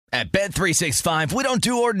At Bet365, we don't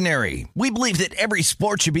do ordinary. We believe that every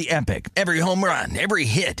sport should be epic. Every home run, every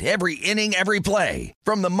hit, every inning, every play.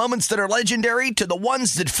 From the moments that are legendary to the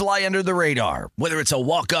ones that fly under the radar. Whether it's a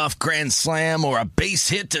walk-off grand slam or a base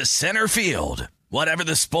hit to center field. Whatever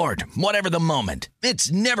the sport, whatever the moment.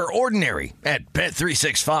 It's never ordinary at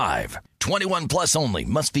Bet365. 21 plus only.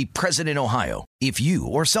 Must be present in Ohio. If you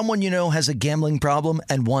or someone you know has a gambling problem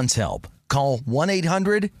and wants help, call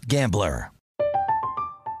 1-800-GAMBLER.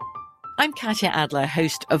 I'm Katya Adler,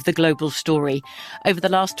 host of The Global Story. Over the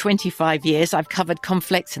last 25 years, I've covered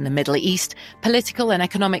conflicts in the Middle East, political and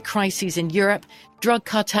economic crises in Europe, drug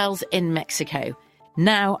cartels in Mexico.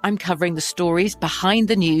 Now I'm covering the stories behind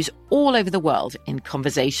the news all over the world in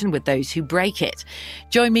conversation with those who break it.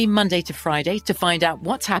 Join me Monday to Friday to find out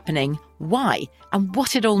what's happening, why, and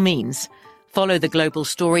what it all means. Follow The Global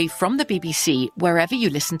Story from the BBC wherever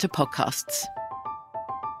you listen to podcasts.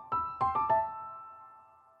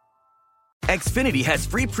 Xfinity has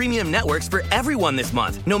free premium networks for everyone this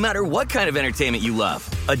month, no matter what kind of entertainment you love.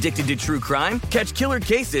 Addicted to true crime? Catch killer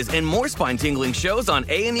cases and more spine-tingling shows on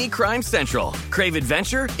A&E Crime Central. Crave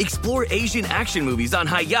adventure? Explore Asian action movies on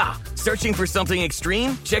Hi-YAH. Searching for something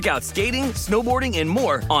extreme? Check out skating, snowboarding, and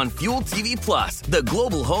more on Fuel TV Plus, the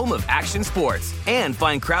global home of action sports. And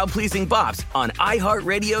find crowd-pleasing bops on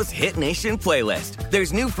iHeartRadio's Hit Nation playlist.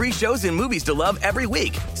 There's new free shows and movies to love every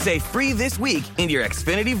week. Say free this week in your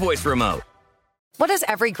Xfinity voice remote. What does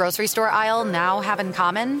every grocery store aisle now have in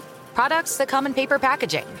common? Products that come in paper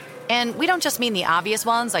packaging. And we don't just mean the obvious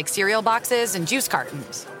ones like cereal boxes and juice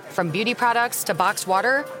cartons. From beauty products to boxed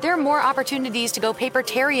water, there are more opportunities to go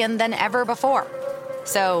papertarian than ever before.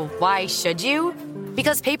 So why should you?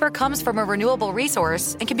 Because paper comes from a renewable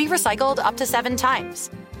resource and can be recycled up to 7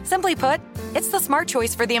 times. Simply put, it's the smart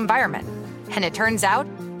choice for the environment. And it turns out,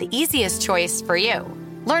 the easiest choice for you.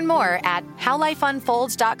 Learn more at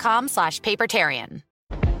howlifeunfolds.com/papertarian.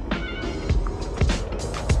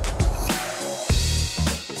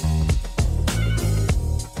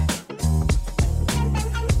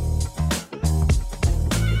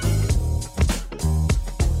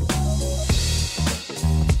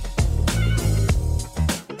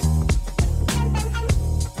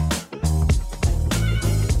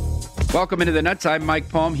 Welcome into the Nuts. I'm Mike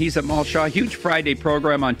Palm. He's at Malshaw. Huge Friday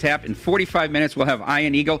program on tap. In 45 minutes, we'll have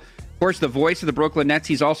Ian Eagle, of course, the voice of the Brooklyn Nets.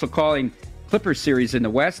 He's also calling Clippers series in the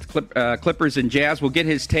West, Clippers and Jazz. We'll get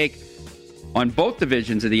his take on both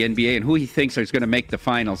divisions of the NBA and who he thinks is going to make the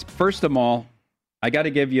finals. First of all, I got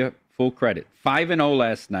to give you full credit. 5-0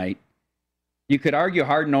 last night. You could argue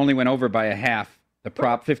Harden only went over by a half. The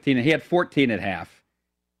prop 15, and he had 14 at half.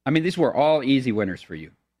 I mean, these were all easy winners for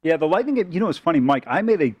you. Yeah, the Lightning game, it's funny, Mike. I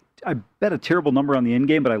bet a terrible number on the end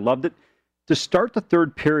game, but I loved it. To start the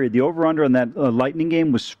third period, the over-under on that Lightning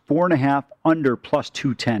game was 4.5 under plus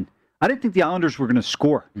 210. I didn't think the Islanders were going to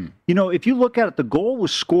score. If you look at it, the goal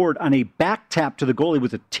was scored on a back tap to the goalie. It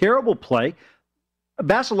was a terrible play.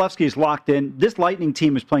 Vasilevsky is locked in. This Lightning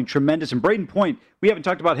team is playing tremendous. And Braden Point, we haven't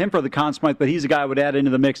talked about him for the Conn Smythe, but he's a guy I would add into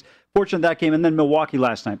the mix. Fortunate that game. And then Milwaukee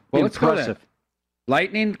last night. Well, impressive.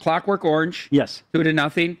 Lightning, Clockwork Orange. Yes.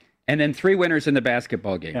 2-0. And then 3 winners in the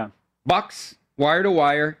basketball game. Yeah. Bucks, wire to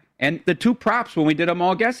wire. And the 2 props when we did them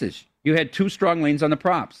all guesses. You had 2 strong leans on the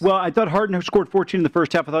props. Well, I thought Harden scored 14 in the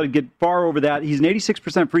first half. I thought he'd get far over that. He's an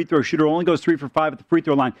 86% free throw shooter, only goes 3 for 5 at the free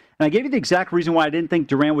throw line. And I gave you the exact reason why I didn't think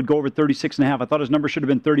Durant would go over 36.5. I thought his number should have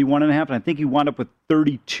been 31.5, and I think he wound up with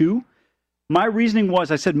 32. My reasoning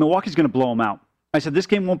was, I said, Milwaukee's going to blow him out. I said, this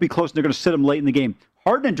game won't be close, and they're going to sit him late in the game.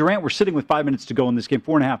 Harden and Durant were sitting with 5 minutes to go in this game,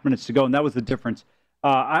 4.5 minutes to go, and that was the difference.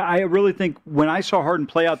 I really think when I saw Harden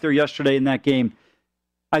play out there yesterday in that game,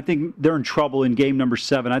 I think they're in trouble in game number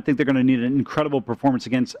 7. I think they're going to need an incredible performance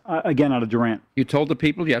again out of Durant. You told the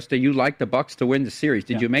people yesterday you liked the Bucks to win the series.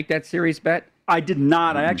 Did you make that series bet? I did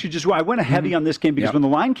not. I actually I went heavy on this game because when the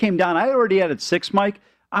line came down, I already had it 6, Mike.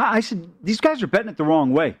 I said, these guys are betting it the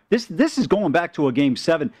wrong way. This is going back to a game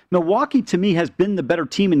 7. Milwaukee, to me, has been the better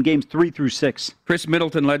team in games 3 through 6. Chris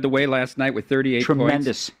Middleton led the way last night with 38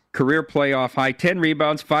 Tremendous. points. Career playoff high, 10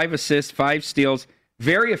 rebounds, 5 assists, 5 steals.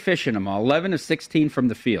 Very efficient, them all. 11 of 16 from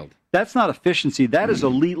the field. That's not efficiency. That is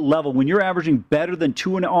elite level. When you're averaging better than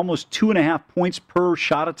almost 2.5 points per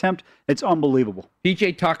shot attempt, it's unbelievable.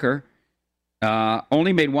 PJ Tucker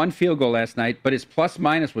only made 1 field goal last night, but his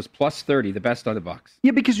plus-minus was plus 30, the best on the Bucks.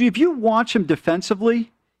 Yeah, because if you watch him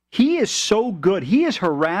defensively, he is so good. He is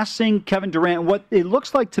harassing Kevin Durant. What it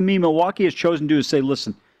looks like to me, Milwaukee has chosen to do is say,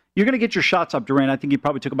 listen, you're going to get your shots up, Durant. I think he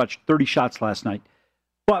probably took about 30 shots last night.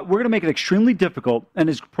 But we're going to make it extremely difficult. And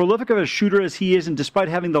as prolific of a shooter as he is, and despite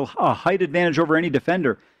having the height advantage over any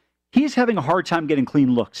defender, he's having a hard time getting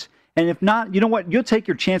clean looks. And if not, you know what? You'll take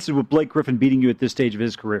your chances with Blake Griffin beating you at this stage of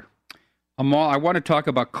his career. Amal, I want to talk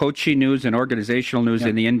about coaching news and organizational news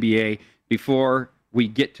in the NBA before we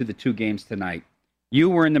get to the two games tonight. You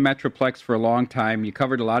were in the Metroplex for a long time. You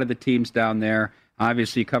covered a lot of the teams down there.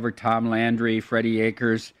 Obviously, you covered Tom Landry, Freddie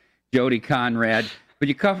Akers, Jody Conrad. But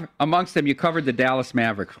amongst them, you covered the Dallas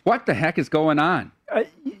Mavericks. What the heck is going on?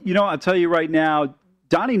 I'll tell you right now,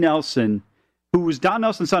 Donnie Nelson, who was Don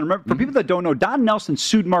Nelson's son. Remember, for people that don't know, Don Nelson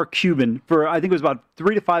sued Mark Cuban for, I think it was about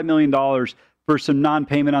 $3 to $5 million for some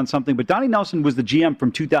non-payment on something. But Donnie Nelson was the GM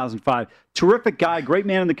from 2005. Terrific guy, great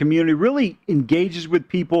man in the community, really engages with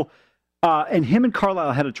people. And him and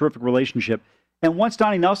Carlisle had a terrific relationship. And once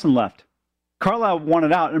Donnie Nelson left, Carlisle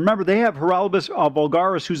wanted out. And remember, they have Geraldo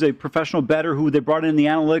Vulgaris, who's a professional bettor who they brought in the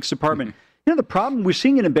analytics department. You know, the problem, we're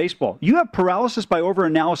seeing it in baseball. You have paralysis by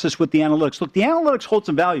overanalysis with the analytics. Look, the analytics hold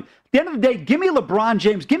some value. At the end of the day, give me LeBron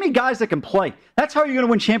James. Give me guys that can play. That's how you're going to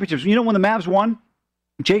win championships. You know, when the Mavs won,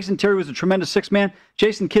 Jason Terry was a tremendous six-man.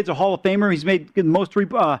 Jason Kidd's a Hall of Famer. He's made the most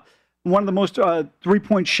one of the most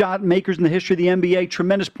three-point shot makers in the history of the NBA.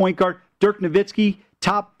 Tremendous point guard. Dirk Nowitzki,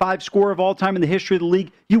 top 5 scorer of all time in the history of the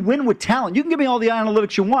league. You win with talent. You can give me all the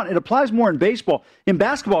analytics you want. It applies more in baseball. In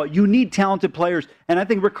basketball, you need talented players, and I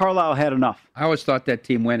think Rick Carlisle had enough. I always thought that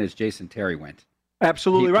team went as Jason Terry went.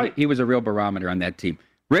 Absolutely right. He was a real barometer on that team.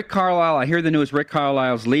 Rick Carlisle, I hear the news, Rick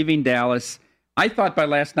Carlisle's leaving Dallas. I thought by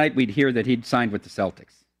last night we'd hear that he'd signed with the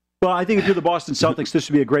Celtics. Well, I think if you're the Boston Celtics, this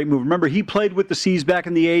would be a great move. Remember, he played with the C's back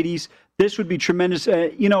in the 80s. This would be tremendous.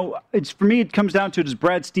 For me, it comes down to, does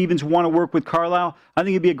Brad Stevens want to work with Carlisle? I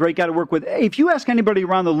think he'd be a great guy to work with. If you ask anybody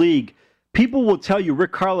around the league, people will tell you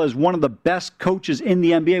Rick Carlisle is one of the best coaches in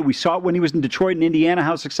the NBA. We saw it when he was in Detroit and Indiana,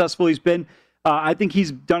 how successful he's been. I think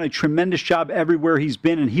he's done a tremendous job everywhere he's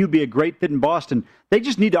been, and he would be a great fit in Boston. They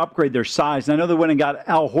just need to upgrade their size. And I know they went and got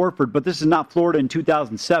Al Horford, but this is not Florida in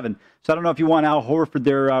 2007. So I don't know if you want Al Horford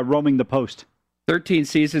there roaming the post. 13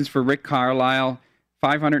 seasons for Rick Carlisle,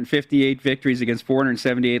 558 victories against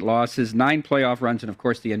 478 losses, 9 playoff runs, and, of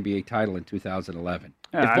course, the NBA title in 2011.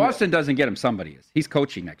 If Boston doesn't get him, somebody is. He's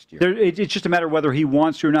coaching next year. It's just a matter of whether he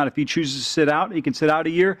wants to or not. If he chooses to sit out, he can sit out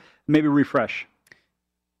a year, maybe refresh.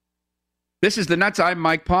 This is The Nuts. I'm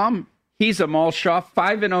Mike Palm. He's Amal Shaw.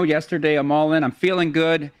 5-0 yesterday. I'm all in. I'm feeling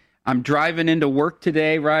good. I'm driving into work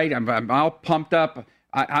today, right? I'm all pumped up.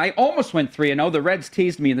 I almost went 3-0. The Reds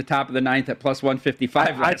teased me in the top of the ninth at plus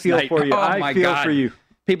 155 last night. I feel for you. I feel for you.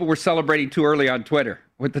 People were celebrating too early on Twitter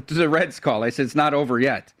with the Reds call. I said, it's not over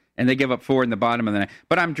yet. And they give up 4 in the bottom of the ninth.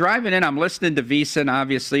 But I'm driving in. I'm listening to VSiN,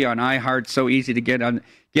 obviously, on iHeart. So easy to get on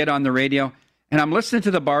the radio. And I'm listening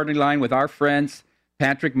to the Barney Line with our friends,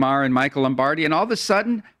 Patrick Marr and Michael Lombardi. And all of a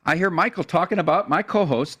sudden, I hear Michael talking about my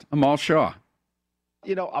co-host, Amal Shaw.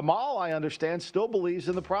 You know, Amal, I understand, still believes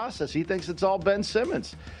in the process. He thinks it's all Ben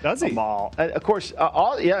Simmons. Does he? Amal. And of course,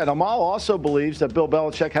 and Amal also believes that Bill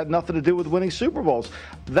Belichick had nothing to do with winning Super Bowls.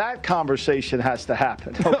 That conversation has to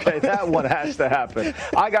happen, okay? That one has to happen.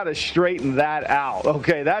 I got to straighten that out,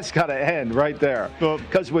 okay? That's got to end right there.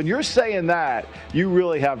 Because when you're saying that,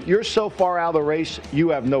 you're so far out of the race, you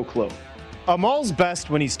have no clue. Amal's best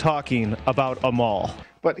when he's talking about Amal.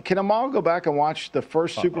 But can Amal go back and watch the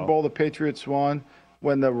first Super Bowl the Patriots won?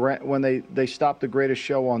 When they stopped the greatest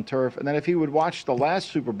show on turf. And then if he would watch the last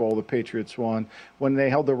Super Bowl the Patriots won, when they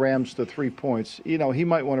held the Rams to 3 points, he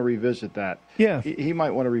might want to revisit that. Yeah. He might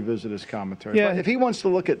want to revisit his commentary. Yeah. But if he wants to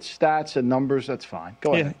look at stats and numbers, that's fine.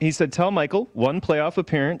 Go ahead. He said, tell Michael, 1 playoff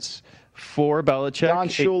appearance for Belichick.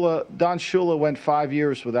 Don Shula went 5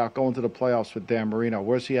 years without going to the playoffs with Dan Marino.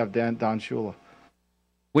 Where's he have Don Shula?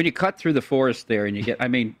 When you cut through the forest there and you get,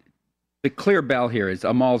 the clear bell here is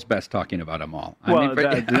Amal's best talking about Amal. I'm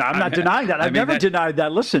not denying that. I've never denied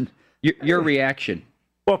that. Listen. Your reaction.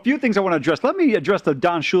 Well, a few things I want to address. Let me address the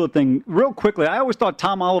Don Shula thing real quickly. I always thought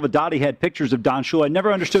Tom Olivadotti had pictures of Don Shula. I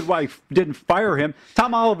never understood why he didn't fire him.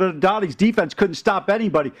 Tom Olivadotti's defense couldn't stop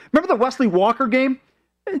anybody. Remember the Wesley Walker game?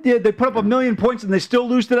 They put up 1 million points and they still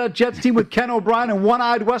lose to that Jets team with Ken O'Brien and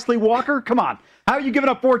one-eyed Wesley Walker? Come on. How are you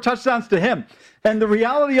giving up 4 touchdowns to him? And the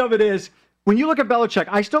reality of it is, when you look at Belichick,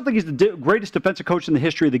 I still think he's the greatest defensive coach in the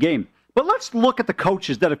history of the game. But let's look at the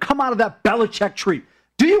coaches that have come out of that Belichick tree.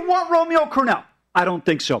 Do you want Romeo Crennel? I don't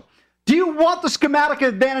think so. Do you want the schematic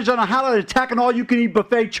advantage on how to attack an all-you-can-eat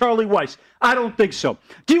buffet, Charlie Weiss? I don't think so.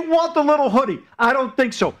 Do you want the little hoodie? I don't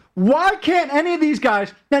think so. Why can't any of these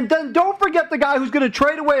guys, and then don't forget the guy who's going to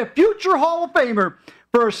trade away a future Hall of Famer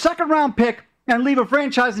for a second-round pick and leave a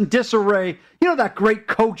franchise in disarray? You know that great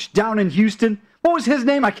coach down in Houston? What was his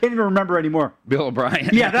name? I can't even remember anymore. Bill O'Brien.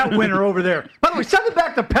 Yeah, that winner over there. By the way, send it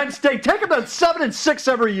back to Penn State. Take them to 7-6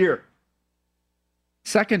 every year.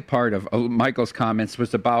 Second part of Michael's comments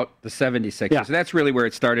was about the 76ers. Yeah. So that's really where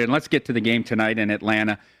it started. And let's get to the game tonight in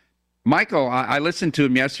Atlanta. Michael, I listened to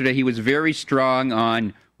him yesterday. He was very strong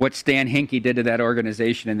on what Stan Hinkie did to that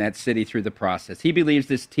organization in that city through the process. He believes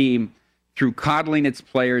this team, through coddling its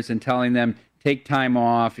players and telling them, take time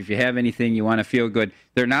off, if you have anything, you want to feel good,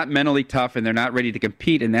 they're not mentally tough and they're not ready to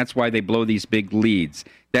compete, and that's why they blow these big leads.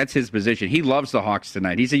 That's his position. He loves the Hawks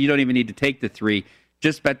tonight. He said you don't even need to take the 3.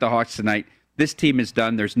 Just bet the Hawks tonight. This team is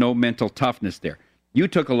done. There's no mental toughness there. You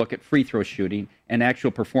took a look at free throw shooting and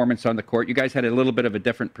actual performance on the court. You guys had a little bit of a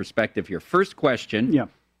different perspective here. First question,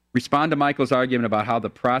 respond to Michael's argument about how the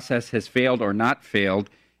process has failed or not failed.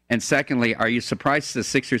 And secondly, are you surprised the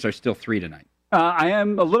Sixers are still 3 tonight? I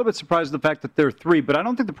am a little bit surprised at the fact that they're 3, but I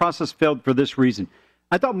don't think the process failed for this reason.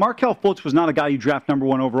 I thought Markelle Fultz was not a guy you draft number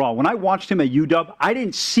 1 overall. When I watched him at UW, I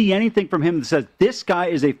didn't see anything from him that says this guy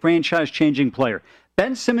is a franchise-changing player.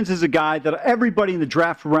 Ben Simmons is a guy that everybody in the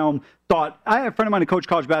draft realm thought. I had a friend of mine who coached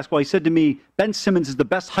college basketball. He said to me, Ben Simmons is the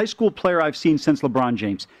best high school player I've seen since LeBron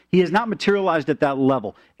James. He has not materialized at that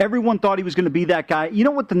level. Everyone thought he was going to be that guy. You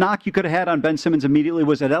know what the knock you could have had on Ben Simmons immediately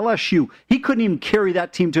was at LSU. He couldn't even carry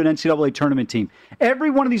that team to an NCAA tournament team. Every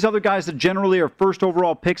one of these other guys that generally are first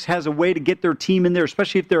overall picks has a way to get their team in there,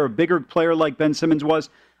 especially if they're a bigger player like Ben Simmons was.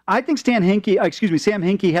 I think Sam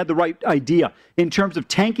Hinkie had the right idea in terms of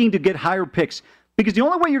tanking to get higher picks. Because the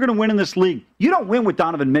only way you're going to win in this league, you don't win with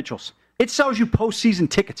Donovan Mitchells. It sells you postseason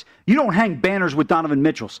tickets. You don't hang banners with Donovan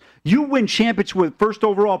Mitchells. You win championships with first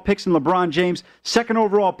overall picks in LeBron James, second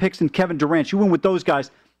overall picks in Kevin Durant. You win with those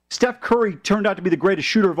guys. Steph Curry turned out to be the greatest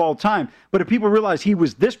shooter of all time. But if people realize he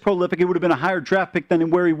was this prolific, it would have been a higher draft pick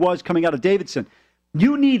than where he was coming out of Davidson.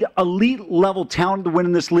 You need elite level talent to win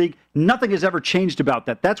in this league. Nothing has ever changed about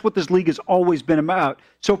that. That's what this league has always been about.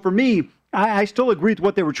 So for me, I still agree with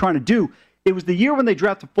what they were trying to do. It was the year when they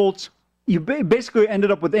drafted Fultz. You basically ended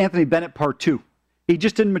up with Anthony Bennett Part 2. He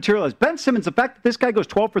just didn't materialize. Ben Simmons, the fact that this guy goes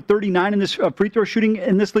 12 for 39 in this free throw shooting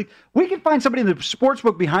in this league, we can find somebody in the sports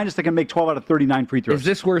book behind us that can make 12 out of 39 free throws. Is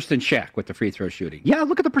this worse than Shaq with the free throw shooting? Yeah,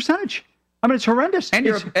 look at the percentage. I mean, it's horrendous. And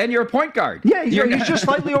you're a point guard. Yeah, he's just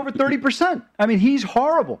slightly over 30%. I mean, he's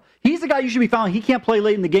horrible. He's the guy you should be fouling. He can't play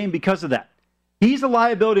late in the game because of that. He's a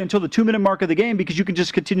liability until the 2-minute mark of the game because you can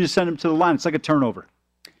just continue to send him to the line. It's like a turnover.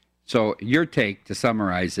 So your take, to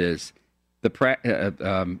summarize, is the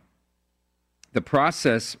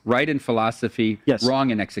process right in philosophy, yes,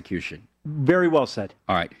 wrong in execution. Very well said.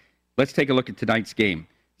 All right. Let's take a look at tonight's game.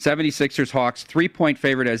 76ers Hawks, 3-point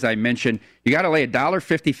favorite, as I mentioned. You got to lay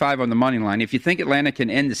 $1.55 on the money line. If you think Atlanta can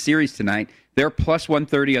end the series tonight, they're plus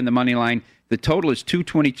 130 on the money line. The total is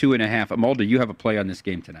 222.5. Amolda, you have a play on this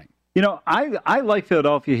game tonight. You know, I like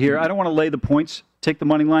Philadelphia here. I don't want to lay the points, take the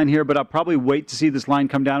money line here, but I'll probably wait to see this line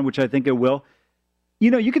come down, which I think it will. You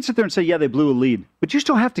know, you can sit there and say, yeah, they blew a lead, but you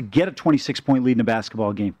still have to get a 26-point lead in a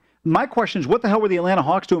basketball game. My question is, what the hell were the Atlanta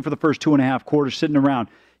Hawks doing for the first 2.5 quarters sitting around?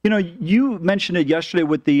 You know, you mentioned it yesterday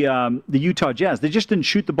with the Utah Jazz. They just didn't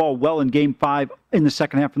shoot the ball well in Game 5 in the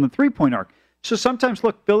second half from the three-point arc. So sometimes,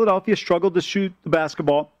 look, Philadelphia struggled to shoot the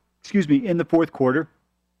basketball, in the fourth quarter.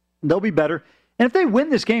 They'll be better. And if they win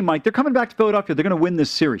this game, Mike, they're coming back to Philadelphia. They're going to win this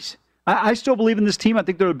series. I still believe in this team. I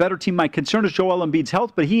think they're a better team. My concern is Joel Embiid's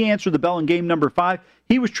health, but he answered the bell in game number 5.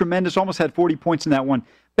 He was tremendous, almost had 40 points in that one.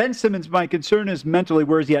 Ben Simmons, my concern is mentally,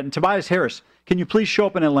 where is he at? And Tobias Harris, can you please show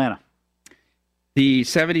up in Atlanta? The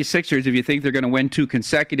 76ers, if you think they're going to win 2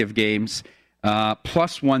 consecutive games,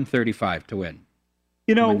 plus 135 to win.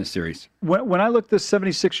 You know, win the series. When I look at this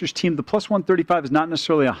 76ers team, the plus 135 is not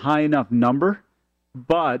necessarily a high enough number,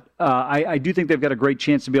 but I do think they've got a great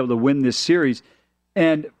chance to be able to win this series.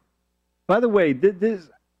 And by the way,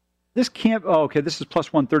 this can't. Oh, okay, this is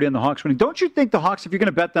plus 130 on the Hawks winning. Don't you think the Hawks, if you're going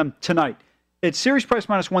to bet them tonight, it's series price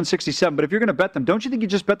minus 167, but if you're going to bet them, don't you think you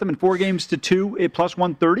just bet them in 4 games to 2 at plus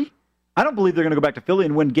 130? I don't believe they're going to go back to Philly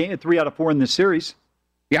and win 3 out of 4 in this series.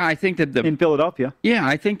 Yeah, I think that in Philadelphia. Yeah,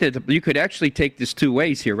 I think that you could actually take this 2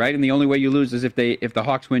 ways here, right? And the only way you lose is if the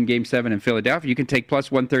Hawks win Game 7 in Philadelphia. You can take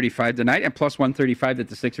plus 135 tonight and plus 135 that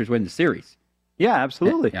the Sixers win the series. Yeah,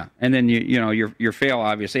 absolutely. Yeah, and then your fail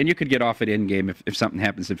obviously, and you could get off it in game if something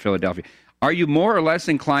happens in Philadelphia. Are you more or less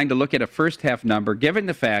inclined to look at a first half number, given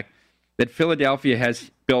the fact that Philadelphia has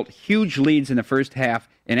built huge leads in the first half,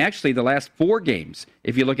 and actually the last 4 games,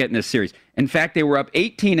 if you look at in this series? In fact, they were up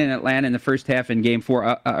 18 in Atlanta in the first half in Game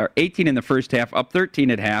 4, 18 in the first half, up 13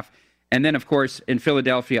 at half, and then of course in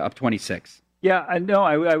Philadelphia up 26. Yeah, I know.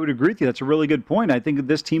 I would agree with you. That's a really good point. I think that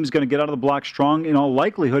this team is going to get out of the block strong in all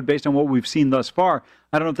likelihood based on what we've seen thus far.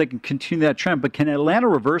 I don't know if they can continue that trend, but can Atlanta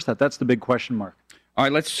reverse that? That's the big question mark. All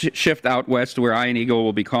right, let's shift out west to where Ian Eagle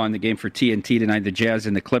will be calling the game for TNT tonight, the Jazz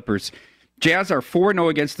and the Clippers. Jazz are 4-0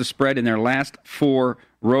 against the spread in their last 4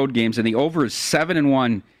 road games, and the over is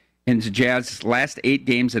 7-1 in the Jazz's last 8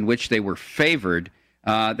 games in which they were favored.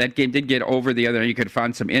 That game did get over the other night. You could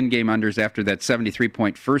find some in-game unders after that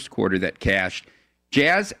 73-point first quarter that cashed.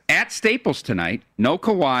 Jazz at Staples tonight. No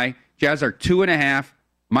Kawhi. Jazz are 2.5,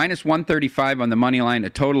 minus 135 on the money line, a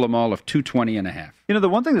total of all of 220.5. You know, the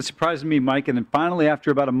one thing that surprised me, Mike, and then finally after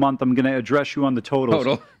about a month, I'm going to address you on the totals.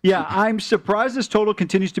 Total? Yeah, I'm surprised this total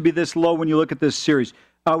continues to be this low when you look at this series.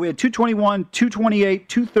 We had 221, 228,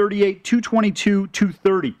 238, 222,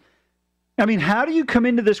 230. I mean, how do you come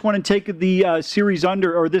into this one and take the series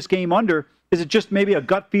under, or this game under? Is it just maybe a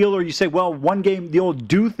gut feel, or you say, well, one game, the old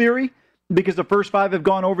do theory, because the first 5 have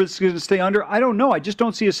gone over, it's going to stay under? I don't know. I just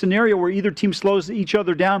don't see a scenario where either team slows each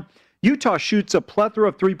other down. Utah shoots a plethora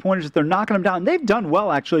of three-pointers if they're knocking them down. And they've done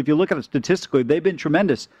well, actually. If you look at it statistically, they've been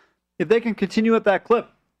tremendous. If they can continue at that clip,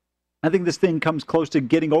 I think this thing comes close to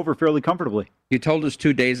getting over fairly comfortably. You told us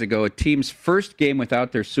 2 days ago a team's first game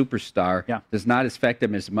without their superstar does not affect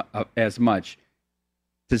them as much.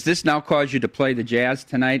 Does this now cause you to play the Jazz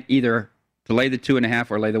tonight, either to lay the 2.5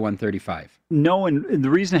 or lay the 135? No, and the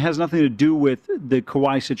reason it has nothing to do with the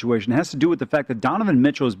Kawhi situation. It has to do with the fact that Donovan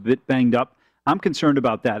Mitchell is a bit banged up. I'm concerned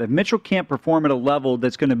about that. If Mitchell can't perform at a level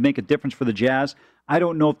that's going to make a difference for the Jazz, I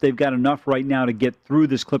don't know if they've got enough right now to get through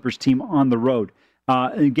this Clippers team on the road.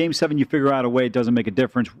 In Game 7, you figure out a way it doesn't make a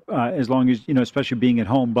difference as long as, especially being at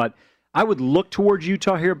home. But I would look towards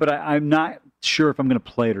Utah here, but I'm not sure if I'm going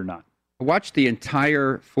to play it or not. I watched the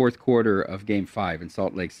entire fourth quarter of Game 5 in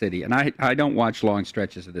Salt Lake City, and I don't watch long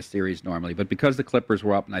stretches of this series normally, but because the Clippers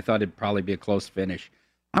were up and I thought it'd probably be a close finish,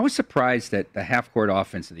 I was surprised at the half-court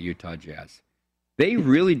offense of the Utah Jazz. They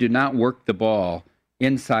really do not work the ball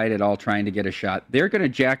inside at all trying to get a shot. They're going to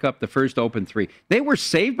jack up the first open 3. They were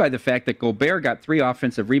saved by the fact that Gobert got 3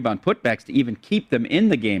 offensive rebound putbacks to even keep them in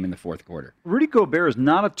the game in the fourth quarter. Rudy Gobert is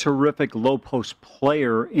not a terrific low-post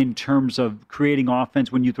player in terms of creating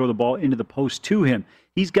offense when you throw the ball into the post to him.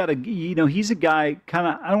 He's got he's a guy kind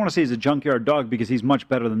of, I don't want to say he's a junkyard dog because he's much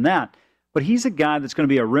better than that, but he's a guy that's going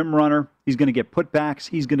to be a rim runner. He's going to get putbacks.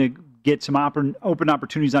 He's going to get some open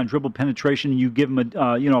opportunities on dribble penetration. You give him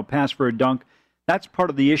a pass for a dunk. That's part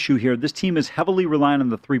of the issue here. This team is heavily reliant on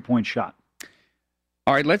the three-point shot.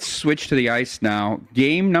 All right, let's switch to the ice now.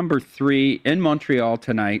 Game number 3 in Montreal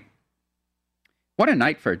tonight. What a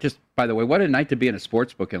night by the way, what a night to be in a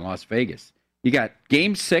sports book in Las Vegas. You got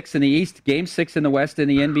Game 6 in the East, Game 6 in the West in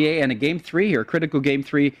the NBA, and a Game 3 here, a critical Game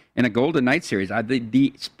 3 in a Golden Knight series.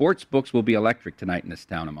 The sports books will be electric tonight in this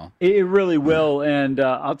town, Amal. It really will, and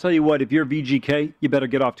I'll tell you what, if you're VGK, you better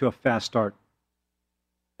get off to a fast start.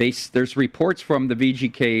 There's reports from the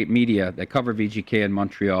VGK media that cover VGK in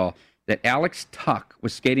Montreal that Alex Tuch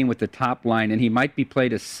was skating with the top line, and he might be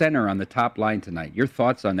played as center on the top line tonight. Your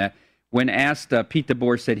thoughts on that? When asked, Pete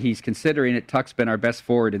DeBoer said he's considering it. Tuch's been our best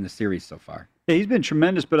forward in the series so far. Yeah, he's been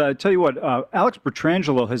tremendous, but I tell you what, Alex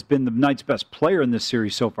Pietrangelo has been the Knights' best player in this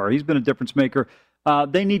series so far. He's been a difference maker.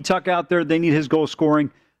 They need Tuch out there. They need his goal scoring.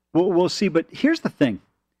 We'll see, but here's the thing.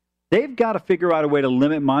 They've got to figure out a way to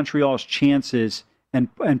limit Montreal's chances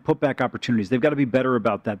and put back opportunities. They've got to be better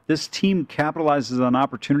about that. This team capitalizes on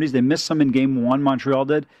opportunities. They missed some in Game 1, Montreal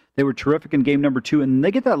did. They were terrific in Game number 2, and they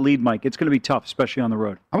get that lead, Mike. It's going to be tough, especially on the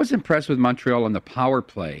road. I was impressed with Montreal on the power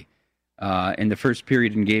play in the first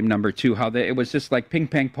period in Game number 2, how it was just like ping,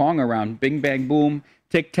 pang, pong around, bing, bang, boom,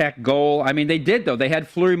 tic-tac, goal. I mean, they did, though. They had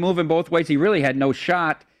Fleury moving both ways. He really had no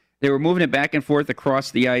shot. They were moving it back and forth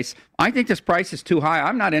across the ice. I think this price is too high.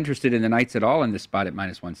 I'm not interested in the Knights at all in this spot at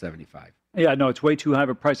minus 175. Yeah, no, it's way too high of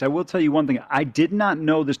a price. I will tell you one thing. I did not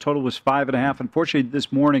know this total was 5.5. Unfortunately, this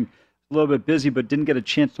morning, a little bit busy, but didn't get a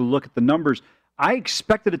chance to look at the numbers. I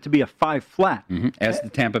expected it to be a 5 flat. Mm-hmm. As the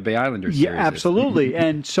Tampa Bay Islanders series. Yeah, absolutely.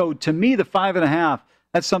 And so, to me, the 5.5,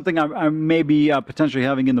 that's something I may be potentially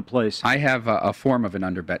having in the place. I have a form of an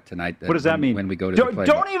under bet tonight. What does that mean? When we go to the play.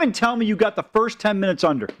 Don't even tell me you got the first 10 minutes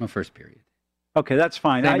under. My first period. Okay, that's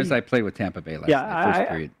fine. Same as I played with Tampa Bay last first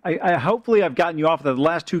period. I hopefully I've gotten you off of the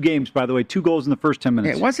last 2 games, by the way. 2 goals in the first 10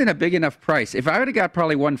 minutes. It wasn't a big enough price. If I would have got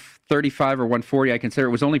probably 135 or 140, I consider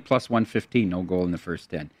it was only plus 115, no goal in the first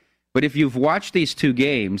 10. But if you've watched these 2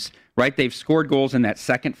 games, right, they've scored goals in that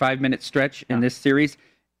second 5-minute stretch in this series.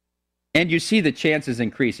 And you see the chances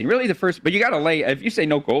increasing. Really, but you got to lay. If you say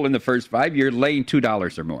no goal in the first 5, you're laying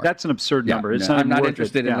 $2 or more. That's an absurd number. I'm not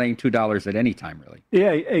interested in laying $2 at any time, really.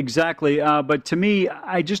 Yeah, exactly. But to me,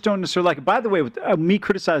 I just don't necessarily like it. By the way, with me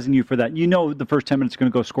criticizing you for that, the first 10 minutes is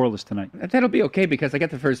going to go scoreless tonight. That'll be okay because I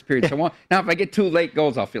get the first period. So now, if I get 2 late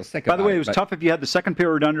goals, I'll feel sick about it. By the way, it was tough if you had the second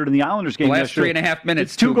period under in the Islanders game. The last 3.5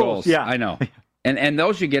 minutes, 2 goals. Yeah, I know. And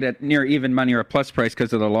those you get at near even money or a plus price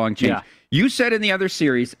because of the long change. Yeah. You said in the other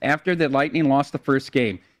series, after the Lightning lost the first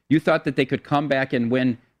game, you thought that they could come back and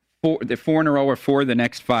win four in a row or 4 of the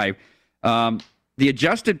next 5. The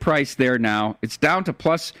adjusted price there now, it's down to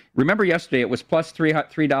plus. Remember yesterday it was plus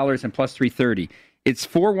 $3 and plus $3.30. It's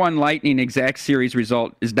 4-1 Lightning exact series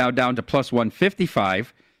result is now down to plus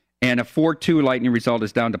 155, and a 4-2 Lightning result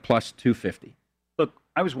is down to plus 250. Look,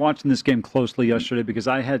 I was watching this game closely yesterday because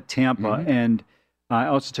I had Tampa, and I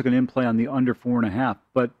also took an in-play on the under 4.5.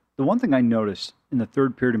 But the one thing I noticed in the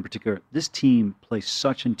third period in particular, this team plays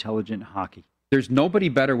such intelligent hockey. There's nobody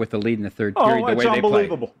better with the lead in the third period the way they play.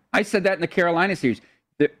 Unbelievable. I said that in the Carolina series.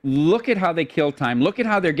 Look at how they kill time. Look at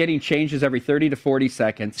how they're getting changes every 30 to 40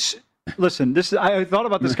 seconds. Listen, I thought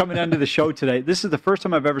about this coming into the show today. This is the first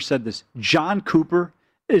time I've ever said this. John Cooper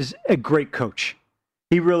is a great coach.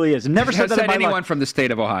 He really is. Never said that in my anyone life. From the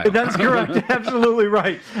state of Ohio. That's correct. Absolutely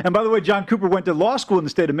right. And by the way, John Cooper went to law school in the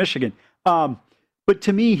state of Michigan. But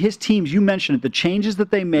to me, his teams, you mentioned it, the changes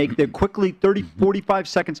that they make, they're quickly 30, 45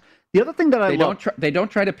 seconds. The other thing that I love... They don't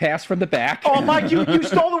try to pass from the back. Oh, Mike, you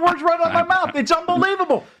stole the words right out of my mouth. It's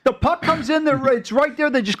unbelievable. The puck comes in, it's right there.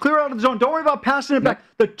 They just clear out of the zone. Don't worry about passing it back.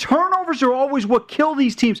 The turnovers are always what kill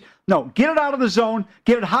these teams. No, get it out of the zone.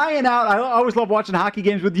 Get it high and out. I always love watching hockey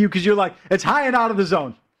games with you because you're like, it's high and out of the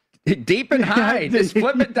zone. Deep and high. Just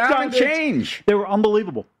flip it down and change. They were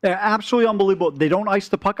unbelievable. They're absolutely unbelievable. They don't ice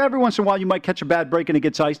the puck. Every once in a while, you might catch a bad break and it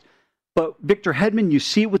gets iced. But Victor Hedman, you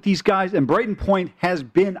see it with these guys, and Brayden Point has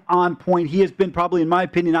been on point. He has been probably, in my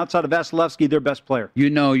opinion, outside of Vasilevsky, their best player.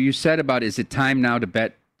 You said about, is it time now to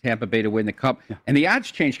bet Tampa Bay to win the Cup? Yeah. And the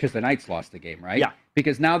odds changed because the Knights lost the game, right? Yeah.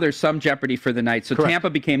 Because now there's some jeopardy for the Knights. So Correct. Tampa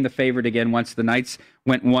became the favorite again once the Knights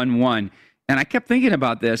went 1-1. And I kept thinking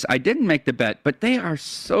about this. I didn't make the bet, but they are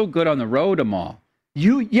so good on the road, Amal.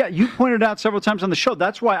 You pointed out several times on the show.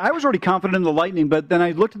 That's why I was already confident in the Lightning, but then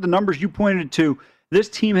I looked at the numbers you pointed to. This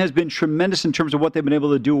team has been tremendous in terms of what they've been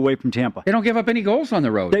able to do away from Tampa. They don't give up any goals on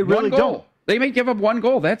the road. They really don't. They may give up 1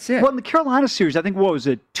 goal. That's it. Well, in the Carolina series, I think, what was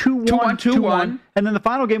it? 2-1, 2-1. And then the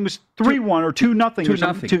final game was 3-1 or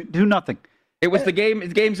 2-0. 2-0. It was the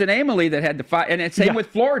games in Amalie that had the fight. And it's same with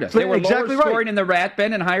Florida. They were exactly lower scoring in the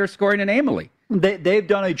Rathbun and higher scoring in Amalie. They've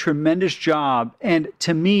done a tremendous job. And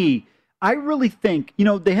to me, I really think,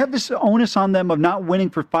 they have this onus on them of not winning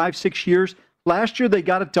for 5-6 years. Last year, they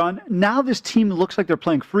got it done. Now this team looks like they're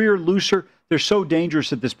playing freer, looser. They're so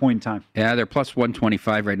dangerous at this point in time. Yeah, they're plus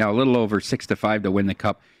 125 right now, a little over 6-5 to win the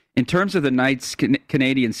Cup. In terms of the Knights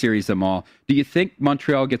Canadian series, them all, do you think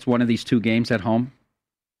Montreal gets one of these 2 games at home?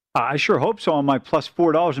 I sure hope so on my plus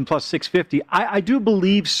 $4 and plus $6.50. I do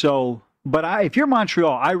believe so. But if you're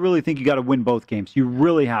Montreal, I really think you got to win both games. You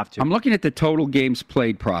really have to. I'm looking at the total games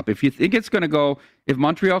played prop. If you think it's going to go, if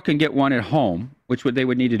Montreal can get one at home, which they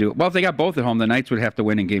would need to do. Well, if they got both at home, the Knights would have to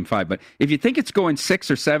win in Game 5. But if you think it's going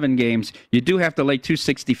 6 or 7 games, you do have to lay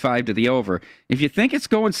 265 to the over. If you think it's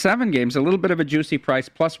going 7 games, a little bit of a juicy price,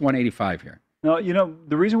 plus 185 here. No,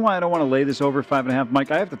 the reason why I don't want to lay this over 5.5,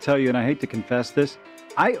 Mike, I have to tell you, and I hate to confess this,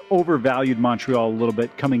 I overvalued Montreal a little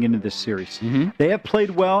bit coming into this series. Mm-hmm. They have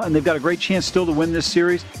played well, and they've got a great chance still to win this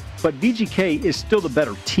series. But VGK is still the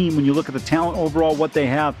better team when you look at the talent overall, what they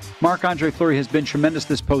have. Marc-Andre Fleury has been tremendous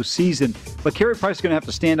this postseason, but Carey Price is going to have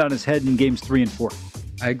to stand on his head in games 3 and 4.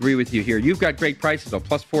 I agree with you here. You've got great prices, though,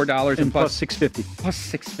 plus $4 and plus $6.50. Plus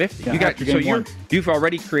 $6.50. Yeah, you've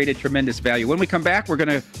already created tremendous value. When we come back, we're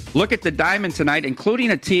going to look at the Diamond tonight,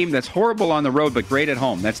 including a team that's horrible on the road but great at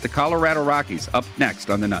home. That's the Colorado Rockies. Up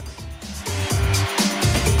next on the Nuts.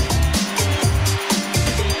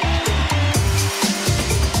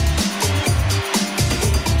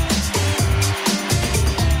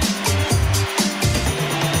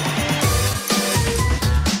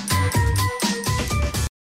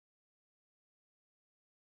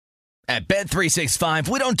 At Bet365,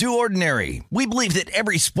 we don't do ordinary. We believe that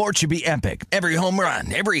every sport should be epic. Every home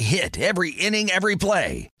run, every hit, every inning, every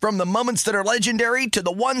play. From the moments that are legendary to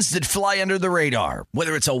the ones that fly under the radar.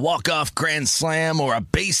 Whether it's a walk-off grand slam or a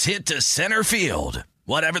base hit to center field.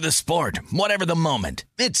 Whatever the sport, whatever the moment.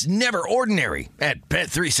 It's never ordinary at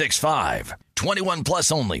Bet365. 21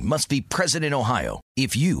 plus only. Must be present in Ohio.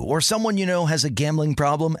 If you or someone you know has a gambling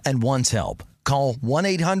problem and wants help, call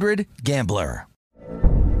 1-800-GAMBLER.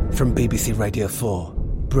 From BBC Radio 4,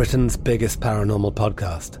 Britain's biggest paranormal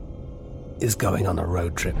podcast is going on a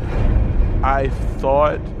road trip. I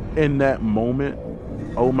thought in that moment,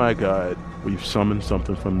 oh my God, we've summoned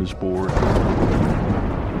something from this board.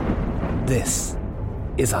 This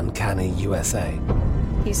is Uncanny USA.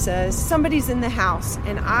 He says, somebody's in the house,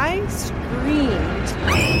 and I screamed.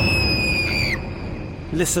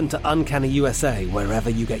 Listen to Uncanny USA wherever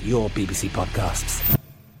you get your BBC podcasts,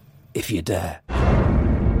 if you dare.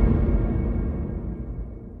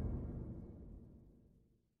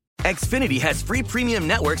 Xfinity has free premium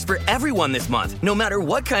networks for everyone this month, no matter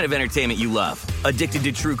what kind of entertainment you love. Addicted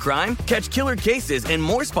to true crime? Catch killer cases and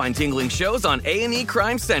more spine-tingling shows on A&E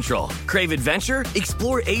Crime Central. Crave adventure?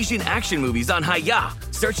 Explore Asian action movies on Hi-YAH.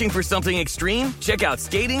 Searching for something extreme? Check out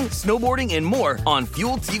skating, snowboarding, and more on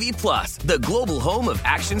Fuel TV Plus, the global home of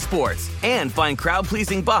action sports. And find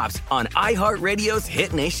crowd-pleasing bops on iHeartRadio's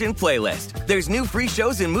Hit Nation playlist. There's new free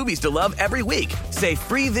shows and movies to love every week. Say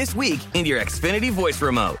free this week in your Xfinity voice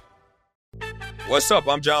remote. What's up?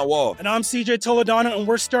 I'm John Wall. And I'm CJ Toledano, and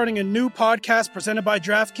we're starting a new podcast presented by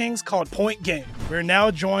DraftKings called Point Game. We're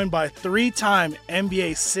now joined by three-time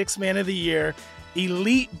NBA Sixth Man of the Year,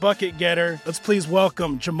 elite bucket getter. Let's please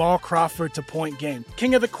welcome Jamal Crawford to Point Game.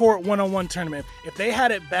 King of the Court one-on-one tournament. If they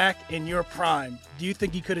had it back in your prime, do you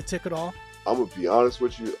think you could have took it all? I'm going to be honest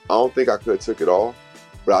with you. I don't think I could have took it all,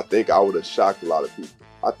 but I think I would have shocked a lot of people.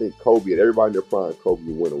 I think Kobe and everybody in their prime, Kobe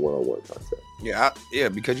would win a one-on-one contest. Yeah,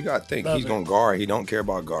 because you got to think he's going to guard. He don't care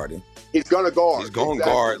about guarding. He's going to guard. He's going to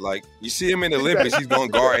guard. Like, you see him in the Olympics, he's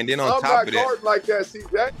going to guard. And then on top of that. I'm not guarding like that,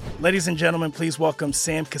 CJ. Ladies and gentlemen, please welcome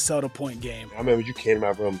Sam Cassell to Point Game. I remember you came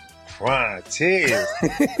out from prime 10.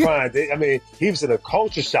 I mean, he was in a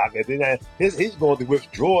culture shock. And then he's going through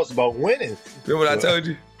withdrawals about winning. Remember what I told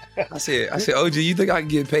you? I said, OG, you think I can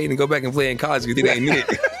get paid and go back and play in college because it ain't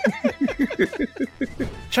it?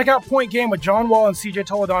 Check out Point Game with John Wall and CJ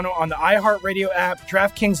Toledano on the iHeartRadio app,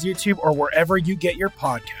 DraftKings YouTube, or wherever you get your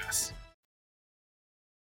podcasts.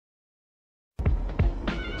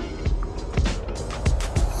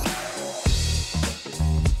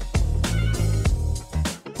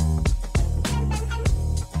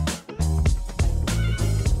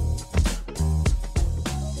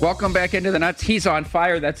 Welcome back into the Nuts. He's on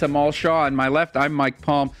fire. That's Amal Shaw. On my left, I'm Mike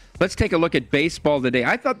Palm. Let's take a look at baseball today.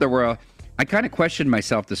 I thought there were I kind of questioned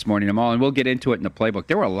myself this morning, Amal, and we'll get into it in the playbook.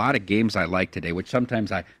 There were a lot of games I liked today, which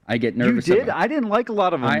sometimes I get nervous about. You did? About. I didn't like a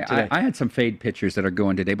lot of them today. I had some fade pitchers that are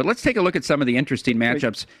going today. But let's take a look at some of the interesting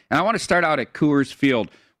matchups. And I want to start out at Coors Field,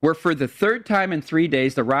 where for the third time in 3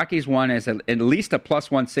 days, the Rockies won as at least a plus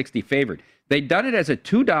 160 favorite. They'd done it as a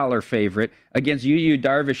 $2 favorite against Yu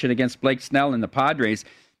Darvish and against Blake Snell and the Padres.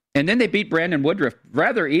 And then they beat Brandon Woodruff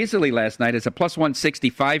rather easily last night as a plus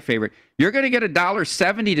 165 favorite. You're going to get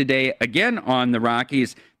 $1.70 today again on the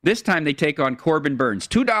Rockies. This time they take on Corbin Burns.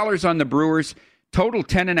 $2 on the Brewers. Total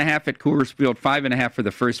 10.5 at Coors Field, 5.5 for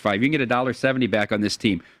the first five. You can get $1.70 back on this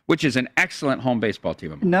team, which is an excellent home baseball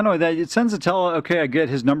team. Not only that, it sends a tell, okay, I get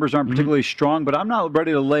his numbers aren't particularly strong, but I'm not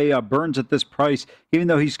ready to lay Burns at this price, even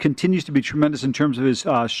though he continues to be tremendous in terms of his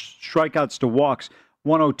strikeouts to walks,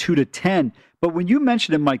 102-10. But when you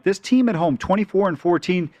mentioned it, Mike, this team at home,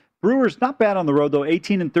 24-14. Brewers, not bad on the road, though,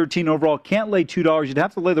 18-13 overall. Can't lay $2. You'd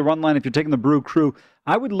have to lay the run line if you're taking the Brew Crew.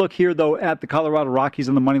 I would look here, though, at the Colorado Rockies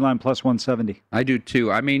on the money line plus 170. I do,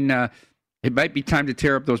 too. I mean, it might be time to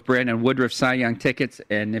tear up those Brandon Woodruff Cy Young tickets.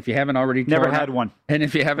 And if you haven't already one. And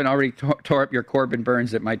if you haven't already tore up your Corbin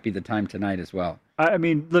Burns, it might be the time tonight as well. I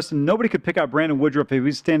mean, listen, nobody could pick out Brandon Woodruff if he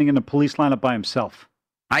was standing in the police lineup by himself.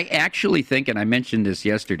 I actually think, and I mentioned this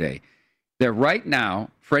yesterday, that right now,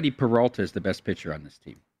 Freddie Peralta is the best pitcher on this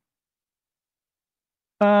team.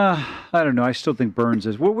 I don't know. I still think Burns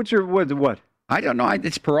is. What? I don't know.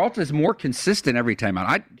 It's Peralta is more consistent every time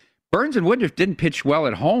out. Burns and Woodruff didn't pitch well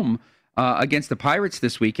at home against the Pirates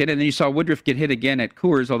this weekend, and then you saw Woodruff get hit again at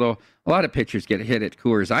Coors, although a lot of pitchers get hit at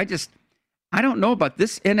Coors. I don't know about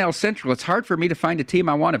this NL Central. It's hard for me to find a team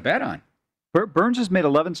I want to bet on. Burns has made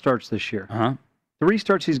 11 starts this year. 3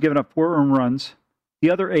 starts, he's given up 4 earned runs.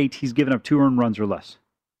 The other 8, he's given up 2 earned runs or less.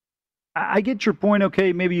 I get your point.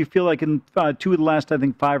 Okay, maybe you feel like in 2 of the last, I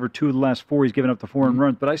think 5 or 2 of the last 4, he's given up the 4 earned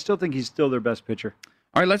runs, but I still think he's still their best pitcher.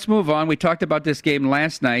 All right, let's move on. We talked about this game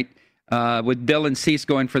last night with Bill and Cease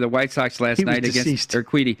going for the White Sox last night against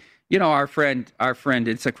Urquidy. You know, our friend.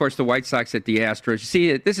 It's, of course, the White Sox at the Astros. You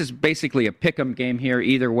see, this is basically a pick-em game here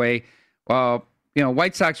either way.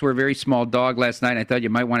 White Sox were a very small dog last night. I thought you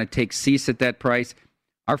might want to take Cease at that price.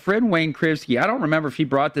 Our friend Wayne Krivsky, I don't remember if he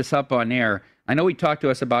brought this up on air. I know he talked to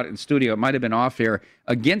us about it in studio. It might have been off air.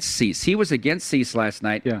 Against Cease. He was against Cease last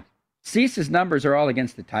night. Yeah. Cease's numbers are all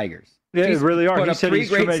against the Tigers. Yeah, Cease they really are. Put He up said 3 he's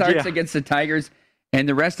great starts yeah. against the Tigers, and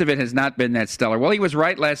the rest of it has not been that stellar. Well, he was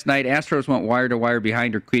right last night. Astros went wire to wire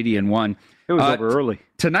behind Urquidy and won. It was over early.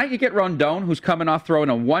 Tonight you get Rondon, who's coming off throwing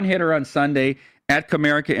a one-hitter on Sunday at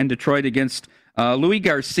Comerica in Detroit against Louis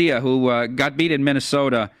Garcia, who got beat in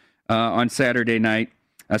Minnesota on Saturday night.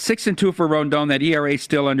 6-2 for Rondon. That ERA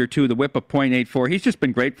still under 2. The whip of .84. He's just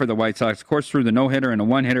been great for the White Sox. Of course, through the no-hitter and a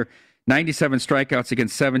one-hitter. 97 strikeouts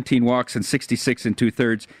against 17 walks and 66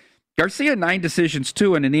 2/3. Garcia, 9 decisions,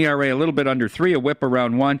 2, and an ERA a little bit under 3, a whip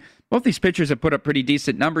around 1. Both these pitchers have put up pretty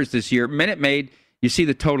decent numbers this year. Minute Maid, you see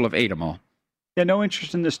the total of 8 them all. Yeah, no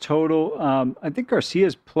interest in this total. I think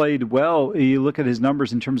Garcia's played well. You look at his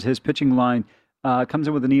numbers in terms of his pitching line. Comes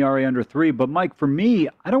in with an ERA under 3. But, Mike, for me,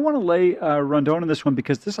 I don't want to lay Rondon in this one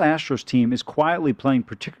because this Astros team is quietly playing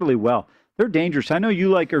particularly well. They're dangerous. I know you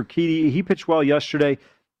like Urquidy. He pitched well yesterday.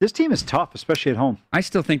 This team is tough, especially at home. I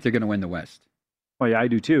still think they're going to win the West. Oh, yeah, I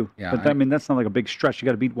do too. Yeah, but, that's not like a big stretch. You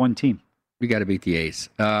got to beat one team. We got to beat the A's.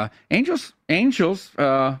 Angels,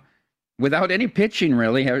 without any pitching,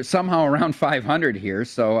 really, are somehow around 500 here.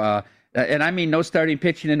 So, and I mean no starting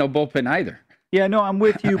pitching and no bullpen either. Yeah, no, I'm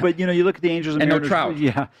with you, but, you look at the Angels and Mariners. No Trout.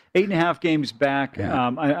 Yeah, 8.5 games back.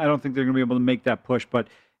 Yeah. I don't think they're going to be able to make that push. But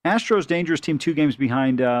Astros, dangerous team, 2 games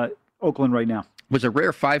behind Oakland right now. It was a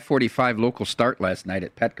rare 5:45 local start last night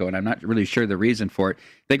at Petco, and I'm not really sure the reason for it.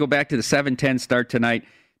 They go back to the 7-10 start tonight.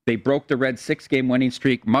 They broke the Reds' 6-game winning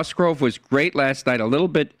streak. Musgrove was great last night, a little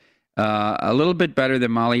bit better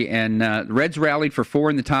than Molly, and the Reds rallied for 4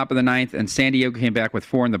 in the top of the 9th, and San Diego came back with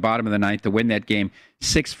 4 in the bottom of the 9th to win that game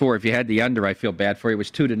 6-4. If you had the under, I feel bad for you. It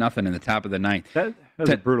was 2-0 in the top of the 9th. That was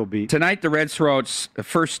a brutal beat. Tonight, the Reds throw out a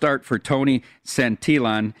first start for Tony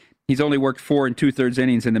Santillan. He's only worked 4 2/3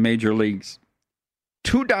 innings in the major leagues.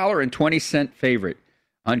 $2.20 favorite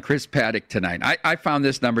on Chris Paddock tonight. I found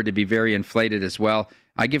this number to be very inflated as well.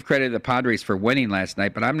 I give credit to the Padres for winning last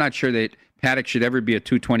night, but I'm not sure that Paddock should ever be a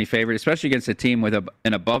 $2.20 favorite, especially against a team with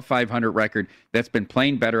an above 500 record that's been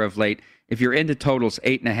playing better of late. If you're into totals,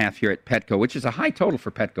 8.5 here at Petco, which is a high total for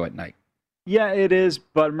Petco at night. Yeah, it is.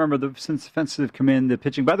 But remember, since defensive come in, the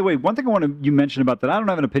pitching. By the way, one thing you mentioned about that, I don't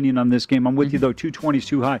have an opinion on this game. I'm with you, though. 220 is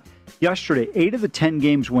too high. Yesterday, 8 of the 10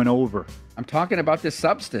 games went over. I'm talking about this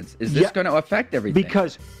substance. Is this going to affect everything?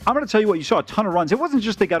 Because I'm going to tell you what, you saw a ton of runs. It wasn't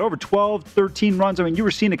just they got over 12, 13 runs. I mean, you were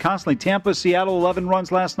seeing it constantly. Tampa, Seattle, 11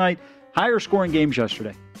 runs last night. Higher scoring games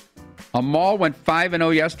yesterday. Amal went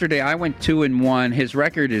 5-0 yesterday. I went 2-1. His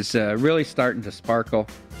record is really starting to sparkle.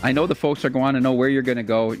 I know the folks are going to know where you're going to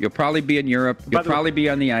go. You'll probably be in Europe. You'll probably be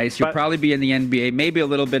on the ice. You'll probably be in the NBA. Maybe a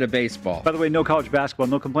little bit of baseball. By the way, no college basketball.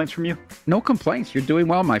 No complaints from you? No complaints. You're doing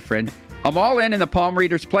well, my friend. I'm all in the Palm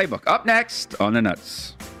Readers Playbook. Up next on the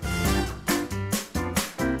Nuts.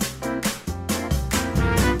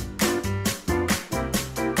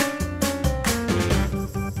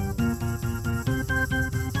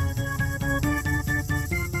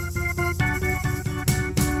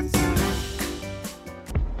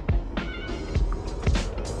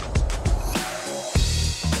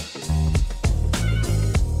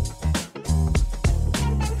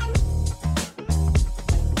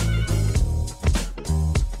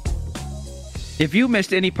 If you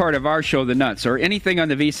missed any part of our show, The Nuts, or anything on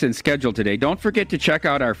the VSiN schedule today, don't forget to check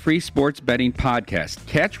out our free sports betting podcast.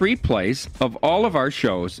 Catch replays of all of our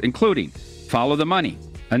shows, including Follow the Money,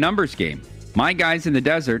 A Numbers Game, My Guys in the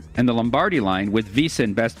Desert, and The Lombardi Line with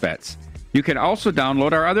VSiN Best Bets. You can also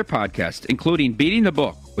download our other podcasts, including Beating the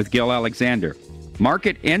Book with Gil Alexander,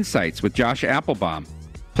 Market Insights with Josh Applebaum.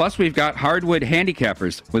 Plus, we've got Hardwood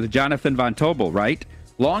Handicappers with Jonathan Von Tobel, right?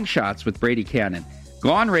 Long Shots with Brady Cannon,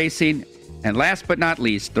 Gone Racing, and last but not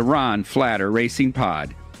least, the Ron Flatter Racing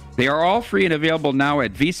Pod. They are all free and available now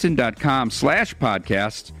at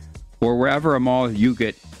vsin.com/podcasts or wherever Amal you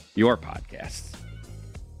get your podcasts.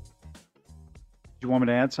 Do you want me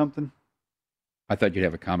to add something? I thought you'd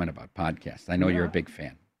have a comment about podcasts. I know you're a big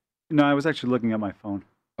fan. No, I was actually looking at my phone.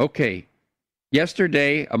 Okay.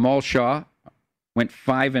 Yesterday, Amal Shaw went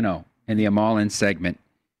 5-0 in the Amal In segment.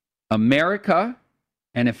 America,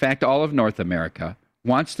 and in fact all of North America,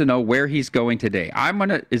 wants to know where he's going today.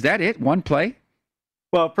 Is that it? One play?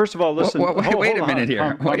 Well, first of all, listen. Wait a minute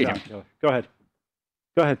here. Wait. Go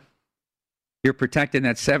ahead. You're protecting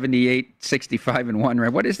that 78-65-1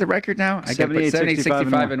 record. What is the record now? I got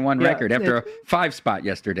 78-65-1 record after a 5-spot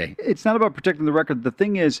yesterday. It's not about protecting the record. The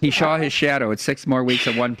thing is, he saw his shadow. It's 6 more weeks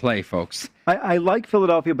of one play, folks. I like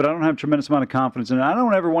Philadelphia, but I don't have a tremendous amount of confidence in it. I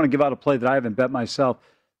don't ever want to give out a play that I haven't bet myself.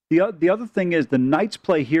 The other thing is the Knights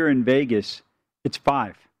play here in Vegas. It's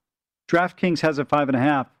 5. DraftKings has a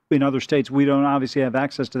 5.5. In other states, we don't obviously have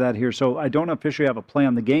access to that here, so I don't officially have a play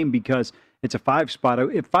on the game because it's a 5 spot.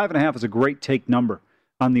 If 5.5 is a great take number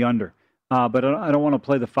on the under, but I don't want to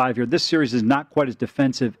play the 5 here. This series is not quite as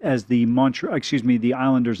defensive as the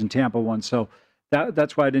Islanders and Tampa one, so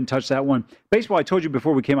that's why I didn't touch that one. Baseball, I told you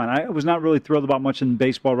before we came on, I was not really thrilled about much in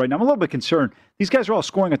baseball right now. I'm a little bit concerned. These guys are all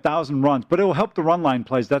scoring 1,000 runs, but it will help the run line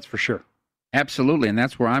plays, that's for sure. Absolutely, and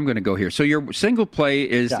that's where I'm going to go here. So your single play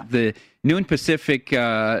is the noon Pacific.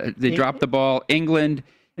 They drop the ball. England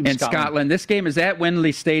and Scotland. This game is at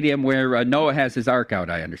Wembley Stadium where Noah has his arc out,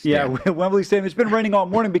 I understand. Yeah, Wembley Stadium. It's been raining all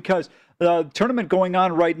morning because the tournament going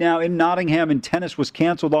on right now in Nottingham in tennis was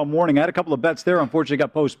canceled all morning. I had a couple of bets there. Unfortunately,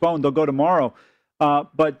 got postponed. They'll go tomorrow.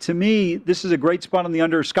 But to me, this is a great spot on the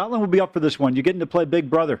under. Scotland will be up for this one. You're getting to play Big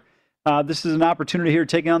Brother. This is an opportunity here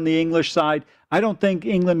taking on the English side. I don't think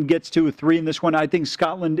England gets to a 3 in this one. I think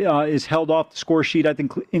Scotland is held off the score sheet. I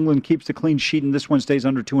think England keeps the clean sheet, and this one stays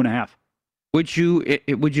under 2.5. Would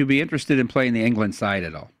you be interested in playing the England side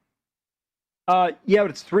at all? Yeah,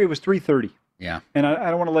 but it's 3. It was 3:30. Yeah. And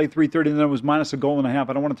I don't want to lay 3:30, and then it was minus a goal and a half.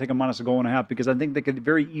 I don't want to take a minus a goal and a half because I think they could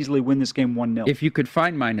very easily win this game 1-0. If you could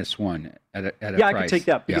find -1 at a yeah, price. I could take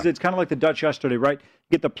that because it's kind of like the Dutch yesterday, right?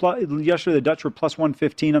 You get yesterday the Dutch were plus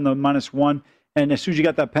 115 on the -1, and as soon as you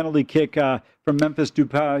got that penalty kick from Memphis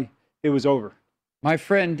Depay, it was over. My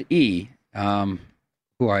friend E,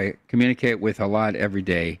 who I communicate with a lot every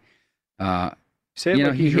day. Say it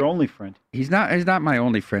like he's your only friend. He's not my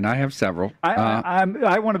only friend. I have several.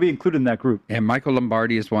 I want to be included in that group. And Michael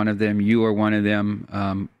Lombardi is one of them. You are one of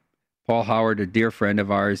them. Paul Howard, a dear friend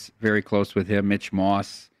of ours, very close with him. Mitch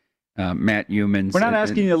Moss, Matt Humans. We're not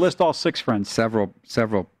asking you to list all 6 friends.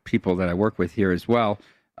 Several people that I work with here as well.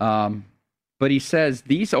 But he says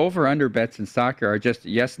these over-under bets in soccer are just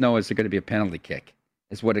yes, no, is it going to be a penalty kick?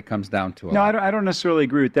 Is what it comes down to. No, I don't necessarily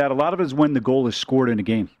agree with that. A lot of it is when the goal is scored in a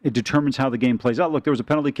game. It determines how the game plays out. Look, there was a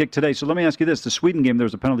penalty kick today. So let me ask you this. The Sweden game, there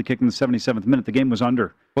was a penalty kick in the 77th minute. The game was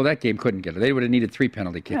under. Well, that game couldn't get it. They would have needed 3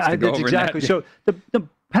 penalty kicks to go over. Exactly. So the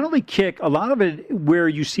penalty kick, a lot of it where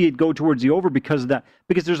you see it go towards the over because of that,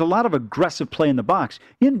 because there's a lot of aggressive play in the box.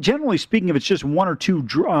 Generally speaking, if it's just 1 or 2,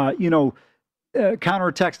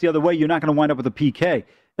 counterattacks the other way, you're not going to wind up with a PK.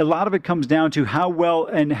 A lot of it comes down to how well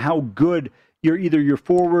and how good either your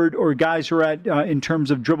forward or guys are at in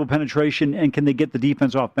terms of dribble penetration, and can they get the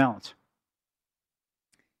defense off balance?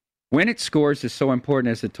 When it scores is so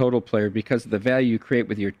important as a total player because of the value you create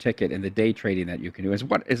with your ticket and the day trading that you can do.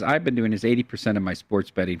 As I've been doing is 80% of my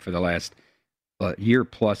sports betting for the last year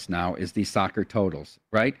plus now is these soccer totals,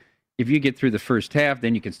 right? If you get through the first half,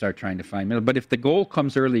 then you can start trying to find middle. But if the goal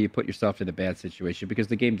comes early, you put yourself in a bad situation because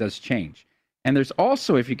the game does change. And there's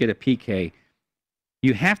also, if you get a PK,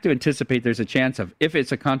 you have to anticipate there's a chance of, if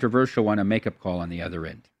it's a controversial one, a makeup call on the other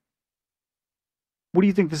end. What do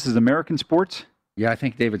you think this is, American sports? Yeah, I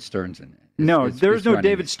think David Stern's in it. No, there's no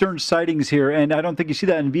David Stern sightings here, and I don't think you see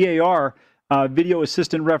that in VAR. Video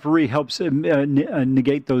assistant referee helps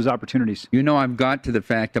negate those opportunities. You know, I've got to the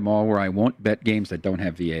fact, Amal, where I won't bet games that don't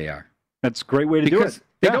have VAR. That's a great way to do it.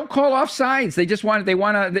 They don't call offsides. They just want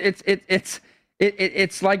to.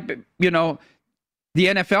 It's like, you know, the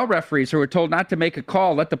NFL referees who are told not to make a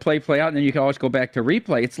call, let the play out, and then you can always go back to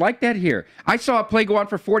replay. It's like that here. I saw a play go on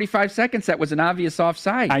for 45 seconds that was an obvious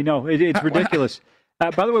offside. I know. It's ridiculous.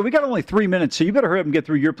 By the way, we got only 3 minutes, so you better hurry up and get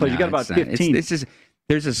through your plays. You got about 15.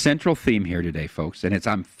 There's a central theme here today, folks, and it's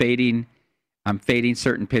I'm fading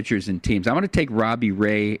certain pitchers and teams. I'm going to take Robbie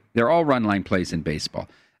Ray. They're all run line plays in baseball.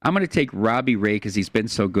 I'm going to take Robbie Ray because he's been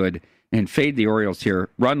so good and fade the Orioles here.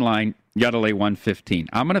 Run line, you got to lay 115.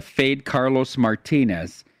 I'm going to fade Carlos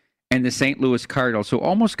Martinez and the St. Louis Cardinals, who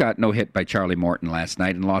almost got no hit by Charlie Morton last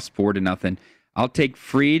night and lost 4-0. I'll take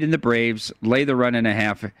Fried and the Braves, lay the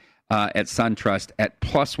 1.5 at SunTrust at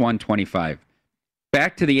plus 125.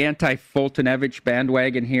 Back to the anti-Fultonevich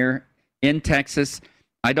bandwagon here in Texas.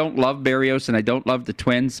 I don't love Berrios and I don't love the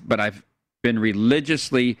Twins, but I've been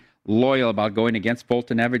religiously loyal about going against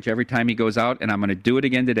Fultonevich every time he goes out, and I'm going to do it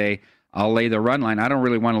again today. I'll lay the run line. I don't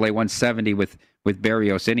really want to lay 170 with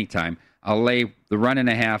Berrios anytime. I'll lay the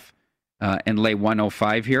 1.5 and lay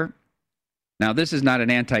 105 here. Now, this is not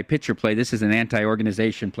an anti-pitcher play. This is an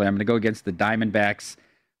anti-organization play. I'm going to go against the Diamondbacks,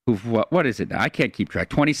 what is it now? I can't keep track.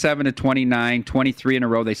 27-29, 23 in a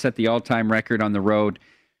row. They set the all-time record on the road.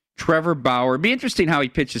 Trevor Bauer. It'd be interesting how he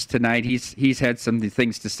pitches tonight. He's had some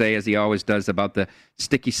things to say, as he always does, about the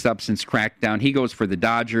sticky substance crackdown. He goes for the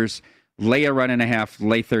Dodgers. Lay a 1.5,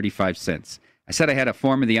 lay 35 cents. I said I had a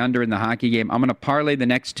form of the under in the hockey game. I'm going to parlay the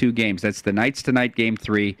next 2 games. That's the Knights tonight, Game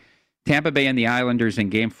 3. Tampa Bay and the Islanders in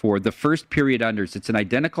Game 4. The first period unders. It's an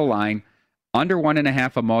identical line. Under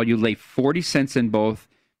 1.5 a mall. You lay 40 cents in both.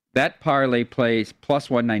 That parlay plays plus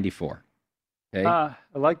 194. Okay? I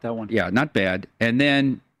like that one. Yeah, not bad. And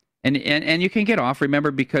then, and you can get off,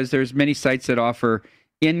 remember, because there's many sites that offer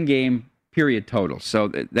in-game period totals. So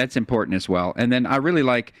that's important as well. And then I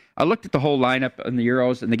looked at the whole lineup in the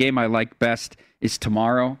Euros, and the game I like best is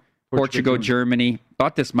tomorrow. Portugal, Germany.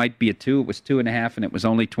 Thought this might be a 2. It was 2.5, and it was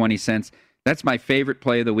only 20 cents. That's my favorite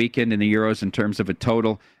play of the weekend in the Euros in terms of a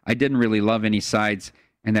total. I didn't really love any sides,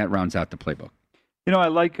 and that rounds out the playbook. You know, I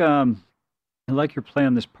like your play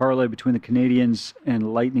on this parlay between the Canadians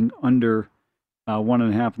and Lightning under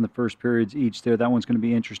 1.5 in the first periods each there. That one's going to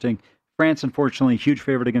be interesting. France, unfortunately, huge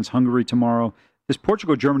favorite against Hungary tomorrow. This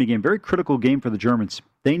Portugal-Germany game, very critical game for the Germans.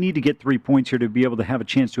 They need to get 3 points here to be able to have a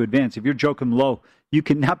chance to advance. If you're joking low, you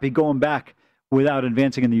cannot be going back without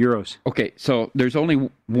advancing in the Euros. Okay, so there's only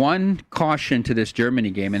one caution to this Germany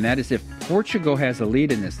game, and that is if Portugal has a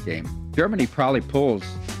lead in this game, Germany probably pulls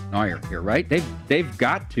Neuer here, right? They've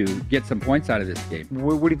got to get some points out of this game.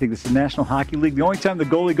 What do you think? This is the National Hockey League. The only time the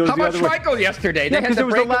goalie goes the other way. How about Schmeichel yesterday? Yeah, because it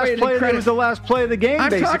was the last play of the game, I'm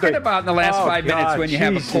basically. talking about in the last 5 minutes when you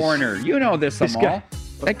have a corner. You know this, Amal.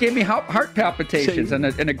 That gave me heart palpitations and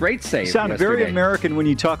a great save. You sound yesterday. very American when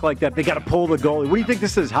you talk like that. They got to pull the goalie. What do you think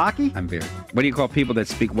this is, hockey? What do you call people that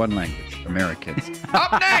speak one language? Americans.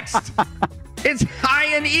 Up next, it's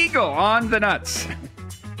Ian Eagle on the Nuts.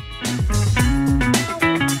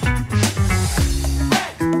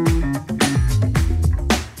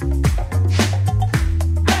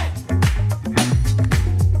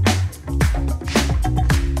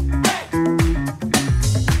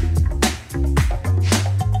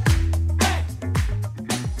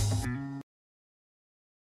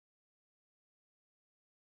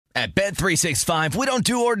 At Bet365, we don't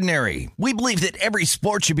do ordinary. We believe that every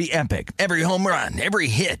sport should be epic. Every home run, every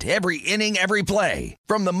hit, every inning, every play.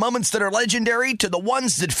 From the moments that are legendary to the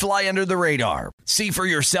ones that fly under the radar. See for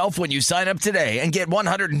yourself when you sign up today and get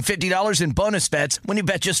 $150 in bonus bets when you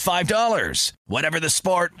bet just $5. Whatever the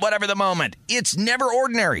sport, whatever the moment, it's never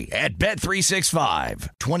ordinary at Bet365.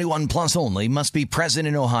 21 plus only. Must be present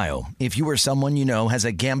in Ohio. If you or someone you know has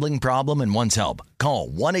a gambling problem and wants help, call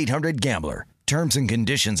 1-800-GAMBLER. Terms and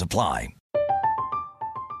conditions apply.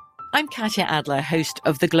 I'm Katya Adler, host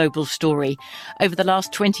of The Global Story. Over the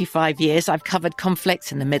last 25 years, I've covered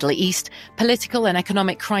conflicts in the Middle East, political and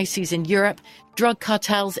economic crises in Europe, drug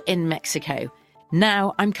cartels in Mexico.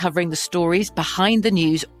 Now I'm covering the stories behind the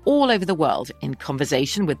news all over the world in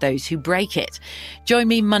conversation with those who break it. Join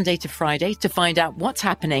me Monday to Friday to find out what's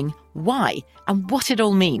happening, why, and what it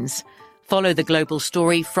all means. Follow The Global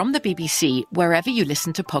Story from the BBC wherever you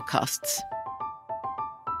listen to podcasts.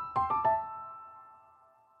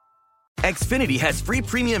 Xfinity has free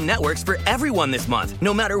premium networks for everyone this month,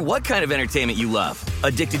 no matter what kind of entertainment you love.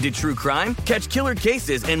 Addicted to true crime? Catch killer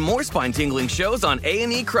cases and more spine-tingling shows on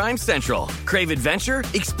A&E Crime Central. Crave adventure?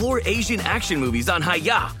 Explore Asian action movies on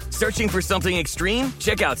Hi-YAH. Searching for something extreme?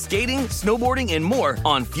 Check out skating, snowboarding, and more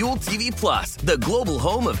on Fuel TV Plus, the global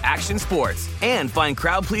home of action sports. And find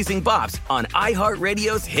crowd-pleasing bops on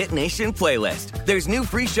iHeartRadio's Hit Nation playlist. There's new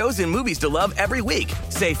free shows and movies to love every week.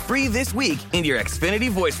 Say free this week in your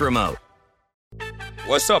Xfinity voice remote.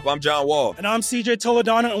 What's up? I'm John Wall. And I'm CJ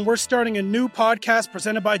Toledano, and we're starting a new podcast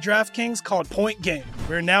presented by DraftKings called Point Game.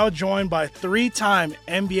 We're now joined by 3-time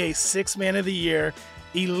NBA Sixth Man of the Year,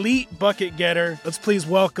 elite bucket getter. Let's please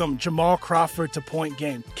welcome Jamal Crawford to Point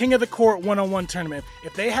Game. King of the Court one-on-one tournament.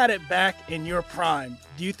 If they had it back in your prime,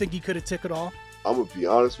 do you think you could have took it all? I'm going to be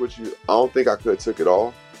honest with you. I don't think I could have took it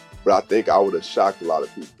all, but I think I would have shocked a lot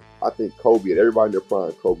of people. I think Kobe and everybody in their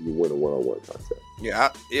prime, Kobe would win a one-on-one contest.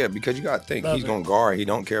 Yeah, because you got to think, he's going to guard. He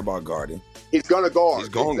don't care about guarding. He's going to guard. He's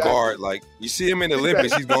going to guard. Like, you see him in the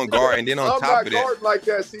Olympics, he's going to guard. And then on top of that. I'm not guarding like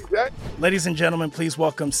that, CJ. Ladies and gentlemen, please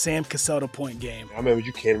welcome Sam Cassell to Point Game. I remember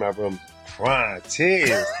you came out from crying,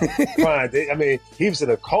 tears. I mean, he was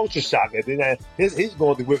in a culture shock. And then he's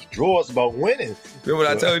going through withdrawals about winning. Remember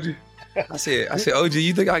what I told you? I said, OG,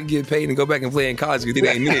 you think I can get paid and go back and play in college because it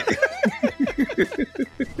ain't it?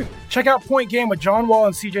 Check out Point Game with John Wall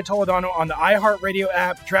and CJ Toledano on the iHeartRadio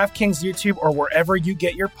app, DraftKings YouTube, or wherever you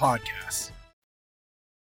get your podcasts.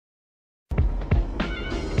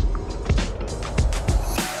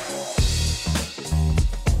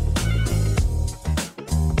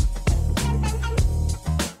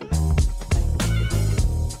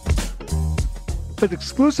 With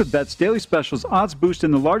exclusive bets, daily specials, odds boost,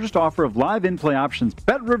 and the largest offer of live in-play options,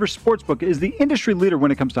 BetRivers Sportsbook is the industry leader when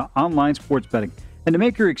it comes to online sports betting. And to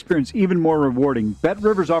make your experience even more rewarding,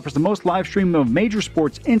 BetRivers offers the most live streaming of major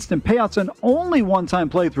sports, instant payouts, and only one-time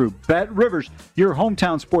playthrough. BetRivers, your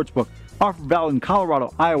hometown sportsbook. Offer valid in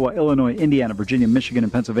Colorado, Iowa, Illinois, Indiana, Virginia, Michigan,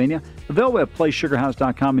 and Pennsylvania. Available at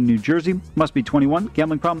PlaySugarHouse.com in New Jersey. Must be 21.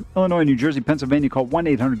 Gambling problem? Illinois, New Jersey, Pennsylvania. Call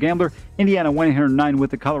 1-800-GAMBLER. Indiana 1-800-9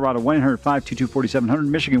 with Colorado 1-800-522-4700.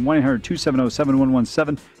 Michigan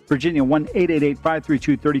 1-800-270-7117. Virginia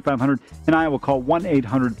 1-888-532-3500. And Iowa call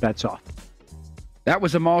 1-800-BETS-OFF. That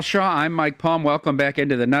was Amal Shaw. I'm Mike Palm. Welcome back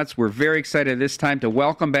into the Nuts. We're very excited this time to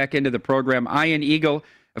welcome back into the program Ian Eagle,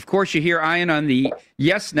 Of course, you hear Ian on the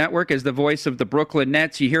Yes Network as the voice of the Brooklyn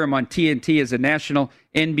Nets. You hear him on TNT as a national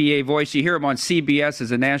NBA voice. You hear him on CBS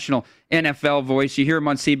as a national NFL voice. You hear him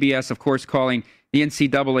on CBS, of course, calling the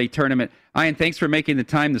NCAA tournament. Ian, thanks for making the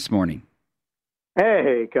time this morning.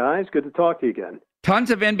 Hey, guys. Good to talk to you again. Tons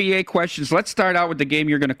of NBA questions. Let's start out with the game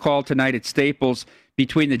you're going to call tonight at Staples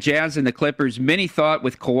between the Jazz and the Clippers. Many thought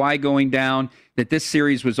with Kawhi going down that this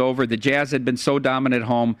series was over. The Jazz had been so dominant at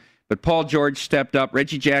home, but Paul George stepped up.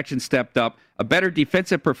 Reggie Jackson stepped up. A better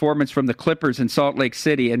defensive performance from the Clippers in Salt Lake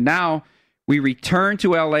City. And now we return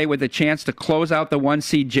to L.A. with a chance to close out the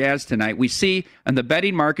 1-seed Jazz tonight. We see on the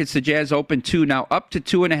betting markets the Jazz open 2, now up to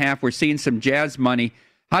 2.5. We're seeing some Jazz money.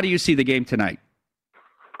 How do you see the game tonight?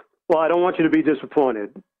 Well, I don't want you to be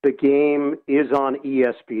disappointed. The game is on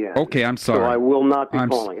ESPN. Okay, I'm sorry. So I will not be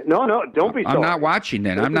calling it. No, don't be sorry. I'm not watching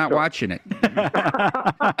then. I'm not watching it.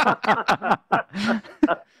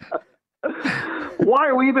 Why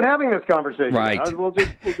are we even having this conversation? Right. We'll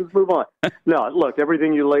just move on. No, look,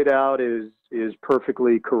 everything you laid out is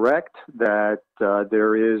perfectly correct, that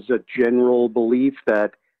there is a general belief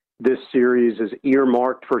that this series is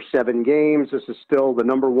earmarked for 7 games. This is still the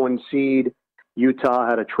number 1 seed. Utah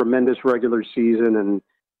had a tremendous regular season, and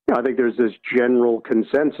I think there's this general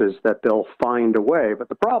consensus that they'll find a way. But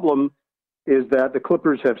the problem is that the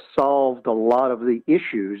Clippers have solved a lot of the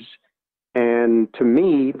issues. And to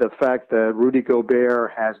me, the fact that Rudy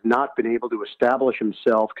Gobert has not been able to establish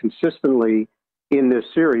himself consistently in this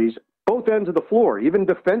series, both ends of the floor, even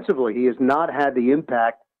defensively, he has not had the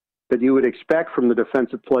impact that you would expect from the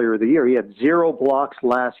Defensive Player of the Year. He had 0 blocks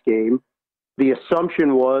last game. The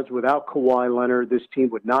assumption was without Kawhi Leonard, this team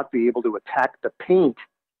would not be able to attack the paint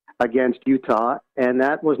against Utah, and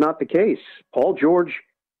that was not the case. Paul George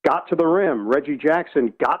got to the rim. Reggie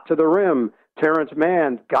Jackson got to the rim. Terrence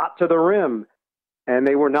Mann got to the rim, and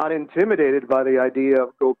they were not intimidated by the idea of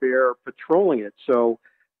Gobert patrolling it. So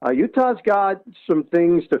Utah's got some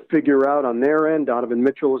things to figure out on their end. Donovan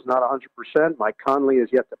Mitchell is not 100%. Mike Conley is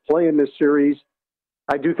yet to play in this series.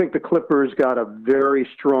 I do think the Clippers got a very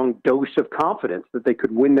strong dose of confidence that they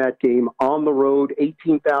could win that game on the road,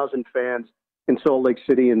 18,000 fans in Salt Lake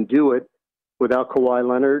City, and do it without Kawhi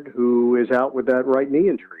Leonard, who is out with that right knee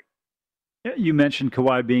injury. You mentioned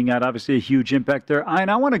Kawhi being out, obviously a huge impact there.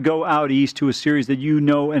 And I want to go out east to a series that you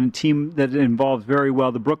know and a team that involves very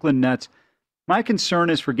well, the Brooklyn Nets. My concern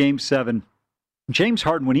is for Game 7. James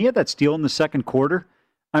Harden, when he had that steal in the second quarter,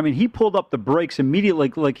 I mean, he pulled up the brakes immediately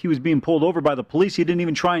like he was being pulled over by the police. He didn't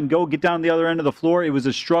even try and get down the other end of the floor. It was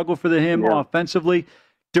a struggle for him offensively.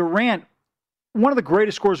 Durant, one of the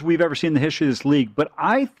greatest scorers we've ever seen in the history of this league. But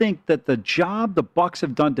I think that the job the Bucks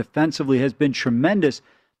have done defensively has been tremendous.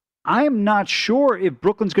 I am not sure if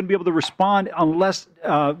Brooklyn's going to be able to respond unless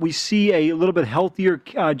we see a little bit healthier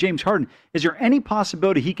James Harden. Is there any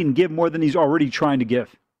possibility he can give more than he's already trying to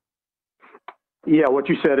give? Yeah, what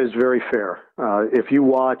you said is very fair. If you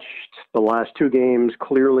watched the last 2 games,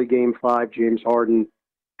 clearly Game 5, James Harden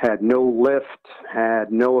had no lift,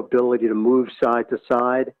 had no ability to move side to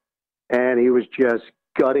side, and he was just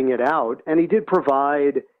gutting it out. And he did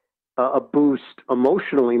provide a boost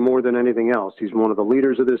emotionally more than anything else. He's one of the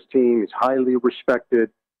leaders of this team. He's highly respected.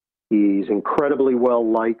 He's incredibly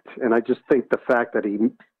well-liked. And I just think the fact that he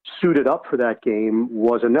suited up for that game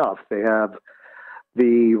was enough. They have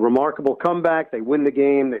the remarkable comeback. They win the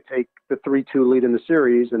game. They take the 3-2 lead in the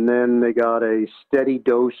series, and then they got a steady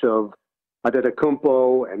dose of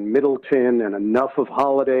Antetokounmpo and Middleton and enough of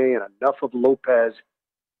Holiday and enough of Lopez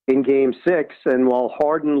in Game 6. And while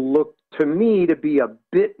Harden looked to me to be a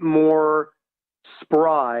bit more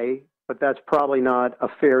spry, but that's probably not a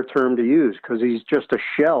fair term to use because he's just a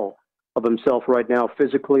shell of himself right now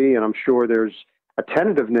physically, and I'm sure there's a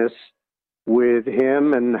tentativeness with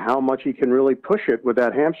him and how much he can really push it with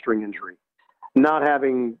that hamstring injury. Not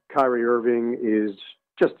having Kyrie Irving is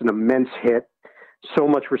just an immense hit. So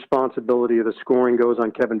much responsibility of the scoring goes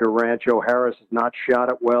on Kevin Durant. Joe Harris has not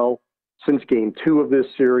shot it well since Game 2 of this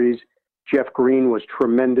series. Jeff Green was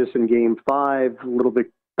tremendous in Game 5, a little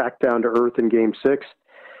bit back down to earth in Game 6.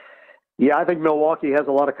 Yeah, I think Milwaukee has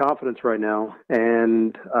a lot of confidence right now,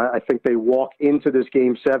 and I think they walk into this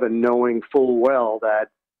Game 7 knowing full well that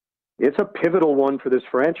it's a pivotal one for this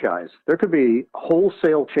franchise. There could be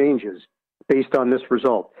wholesale changes based on this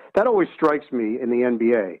result. That always strikes me in the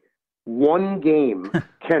NBA. One game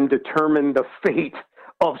can determine the fate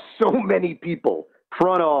of so many people,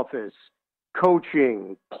 front office,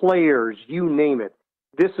 coaching, players, you name it.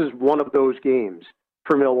 This is one of those games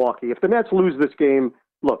for Milwaukee. If the Nets lose this game,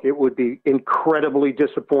 look, it would be incredibly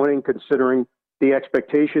disappointing considering the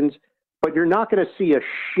expectations, but you're not going to see a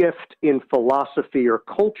shift in philosophy or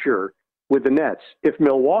culture with the Nets. If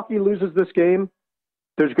Milwaukee loses this game,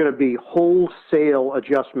 there's going to be wholesale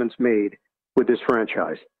adjustments made with this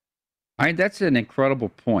franchise. That's an incredible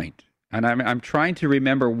point. And I'm trying to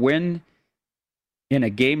remember when in a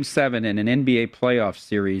Game 7 in an NBA playoff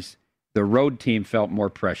series, the road team felt more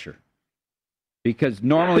pressure. Because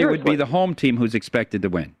normally it would be the home team who's expected to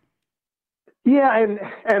win. Yeah,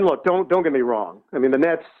 and look, don't get me wrong. I mean, the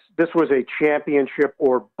Nets, this was a championship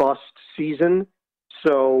or bust season.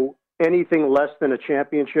 So anything less than a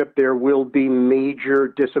championship, there will be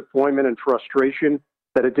major disappointment and frustration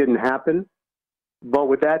that it didn't happen. But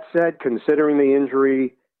with that said, considering the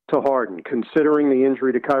injury to Harden, considering the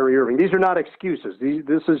injury to Kyrie Irving, these are not excuses.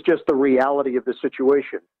 This is just the reality of the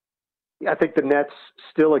situation. I think the Nets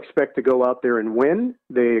still expect to go out there and win.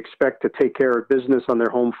 They expect to take care of business on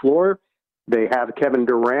their home floor. They have Kevin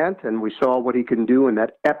Durant, and we saw what he can do in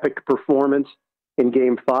that epic performance in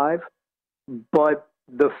Game 5. But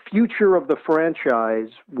the future of the franchise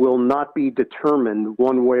will not be determined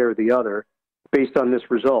one way or the other based on this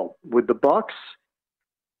result. With the Bucks,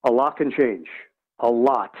 a lot can change. A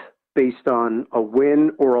lot based on a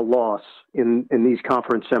win or a loss in these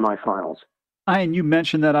conference semifinals. Ian, you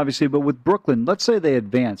mentioned that obviously, but with Brooklyn, let's say they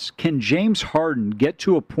advance. Can James Harden get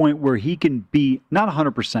to a point where he can be, not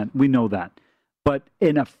 100%, we know that, but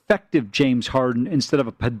an effective James Harden instead of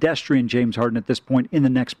a pedestrian James Harden at this point in the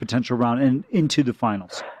next potential round and into the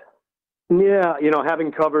finals? Yeah,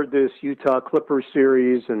 having covered this Utah Clippers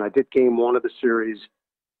series, and I did Game 1 of the series,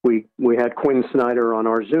 we had Quinn Snyder on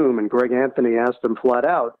our Zoom, and Greg Anthony asked him flat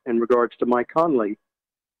out in regards to Mike Conley,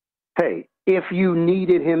 hey, if you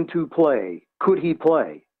needed him to play, could he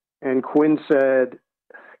play? And Quinn said,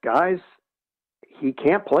 guys, he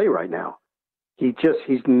can't play right now. He's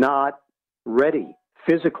not ready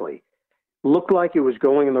physically. Looked like it was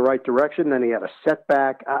going in the right direction. Then he had a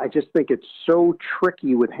setback. I just think it's so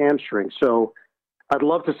tricky with hamstrings. So I'd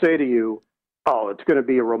love to say to you, it's going to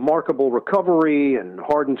be a remarkable recovery and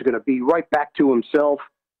Harden's going to be right back to himself.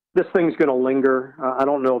 This thing's going to linger. I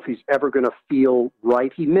don't know if he's ever going to feel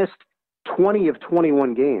right. He missed 20 of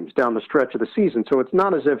 21 games down the stretch of the season. So it's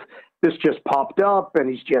not as if this just popped up and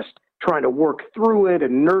he's just trying to work through it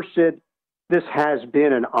and nurse it. This has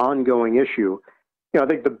been an ongoing issue. I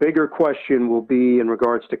think the bigger question will be in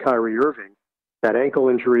regards to Kyrie Irving, that ankle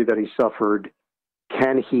injury that he suffered.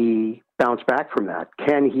 Can he bounce back from that?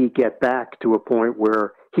 Can he get back to a point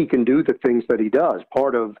where he can do the things that he does?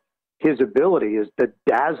 Part of his ability is the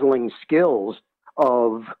dazzling skills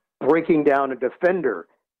of breaking down a defender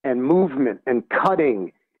and movement and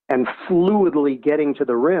cutting and fluidly getting to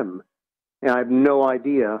the rim. And I have no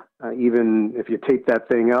idea, even if you tape that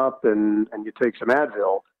thing up and you take some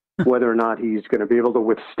Advil, whether or not he's going to be able to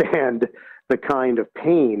withstand the kind of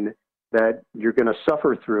pain that you're going to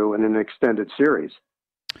suffer through in an extended series.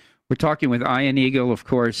 We're talking with Ian Eagle, of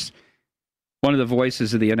course, one of the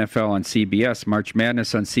voices of the NFL on CBS, March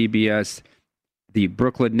Madness on CBS, the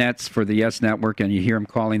Brooklyn Nets for the YES Network, and you hear him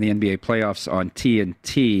calling the NBA playoffs on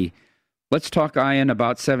TNT. Let's talk, Ian,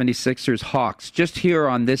 about 76ers Hawks. Just here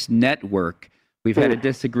on this network, we've had a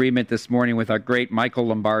disagreement this morning with our great Michael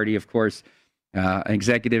Lombardi, of course,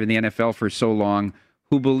 executive in the NFL for so long,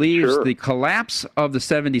 who believes the collapse of the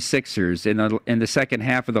 76ers in the second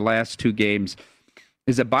half of the last two games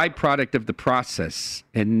is a byproduct of the process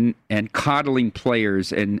and coddling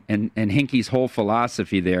players and Hinkie's whole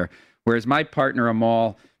philosophy there. Whereas my partner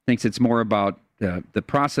Amal thinks it's more about the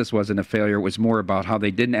process wasn't a failure. It was more about how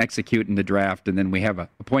they didn't execute in the draft. And then we have a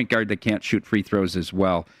point guard that can't shoot free throws as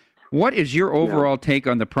well. What is your overall take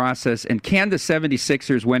on the process? And can the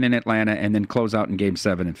 76ers win in Atlanta and then close out in Game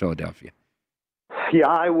 7 in Philadelphia? Yeah,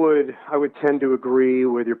 I would tend to agree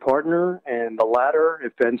with your partner and the latter.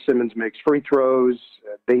 If Ben Simmons makes free throws,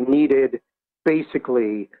 they needed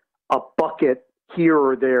basically a bucket here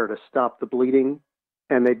or there to stop the bleeding,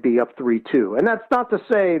 and they'd be up 3-2. And that's not to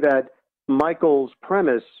say that Michael's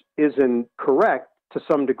premise isn't correct to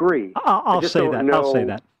some degree. I'll say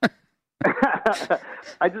that.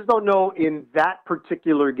 I just don't know in that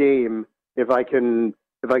particular game if I can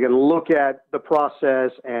look at the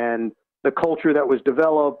process and the culture that was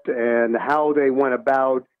developed and how they went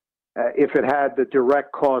about, if it had the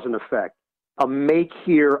direct cause and effect. A make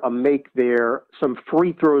here, a make there, some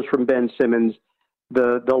free throws from Ben Simmons,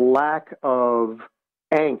 the lack of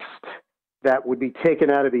angst that would be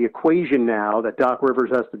taken out of the equation now that Doc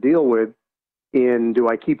Rivers has to deal with in, do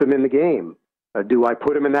I keep him in the game? Do I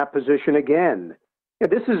put him in that position again? Yeah,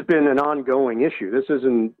 this has been an ongoing issue. This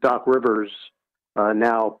isn't Doc Rivers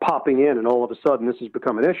now popping in and all of a sudden this has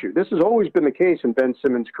become an issue. This has always been the case in Ben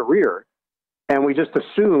Simmons' career, and we just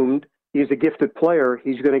assumed he's a gifted player.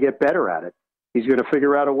 He's going to get better at it. He's going to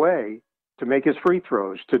figure out a way to make his free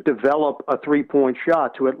throws, to develop a three-point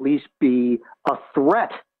shot, to at least be a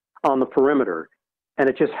threat on the perimeter. And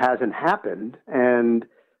it just hasn't happened. And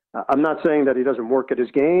I'm not saying that he doesn't work at his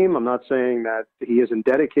game. I'm not saying that he isn't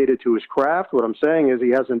dedicated to his craft. What I'm saying is he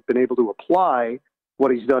hasn't been able to apply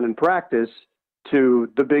what he's done in practice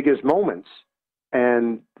to the biggest moments.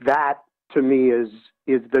 And that, to me, is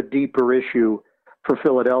the deeper issue for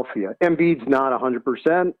Philadelphia. Embiid's not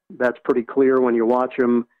 100%. That's pretty clear when you watch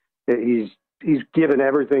him. He's given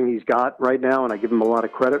everything he's got right now, and I give him a lot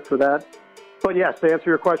of credit for that. But yes, to answer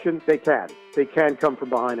your question, they can. They can come from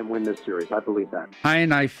behind and win this series. I believe that.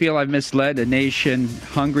 I feel I've misled a nation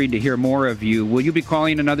hungry to hear more of you. Will you be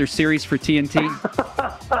calling another series for TNT?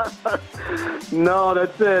 No,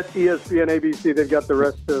 that's it. ESPN, ABC, they've got the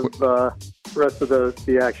rest of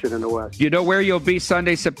the action in the West. You know where you'll be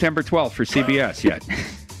Sunday, September 12th for CBS yet?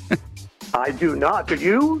 I do not. Do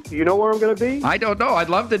you? Do you know where I'm going to be? I don't know. I'd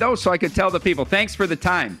love to know so I could tell the people. Thanks for the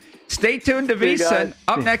time. Stay tuned to VSiN.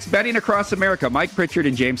 Up next, Betting Across America, Mike Pritchard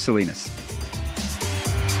and James Salinas.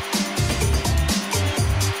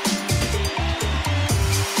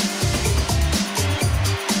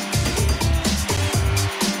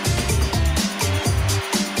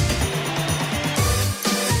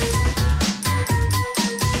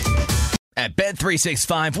 At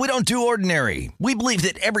Bet365, we don't do ordinary. We believe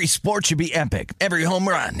that every sport should be epic. Every home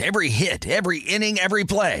run, every hit, every inning, every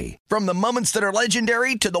play. From the moments that are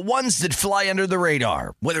legendary to the ones that fly under the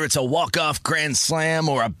radar. Whether it's a walk-off grand slam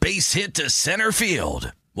or a base hit to center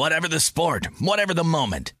field. Whatever the sport, whatever the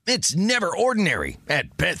moment. It's never ordinary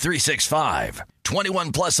at Bet365.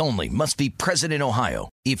 21 plus only. Must be present in Ohio.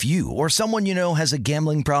 If you or someone you know has a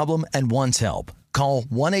gambling problem and wants help, call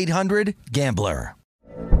 1-800-GAMBLER.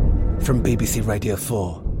 From BBC Radio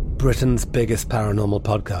 4, Britain's biggest paranormal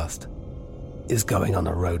podcast is going on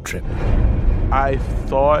a road trip. I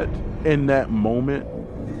thought in that moment,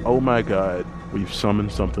 oh my God, we've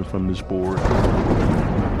summoned something from this board.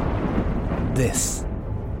 This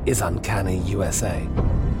is Uncanny USA.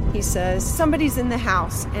 He says, somebody's in the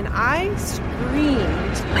house, and I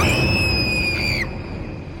screamed.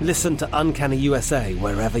 Listen to Uncanny USA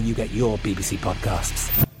wherever you get your BBC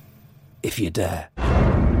podcasts, if you dare.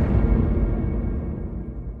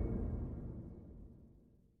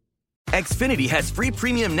 Xfinity has free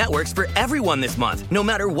premium networks for everyone this month, no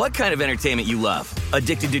matter what kind of entertainment you love.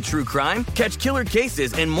 Addicted to true crime? Catch killer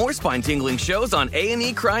cases and more spine-tingling shows on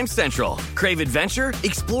A&E Crime Central. Crave adventure?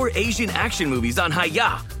 Explore Asian action movies on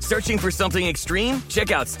Hi-YAH. Searching for something extreme?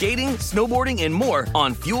 Check out skating, snowboarding, and more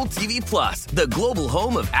on Fuel TV Plus, the global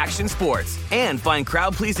home of action sports. And find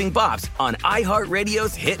crowd-pleasing bops on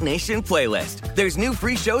iHeartRadio's Hit Nation playlist. There's new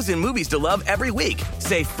free shows and movies to love every week.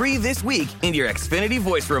 Say free this week in your Xfinity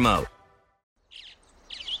voice remote.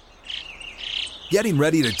 Getting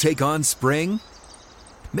ready to take on spring?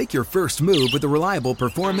 Make your first move with the reliable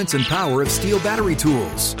performance and power of Steel battery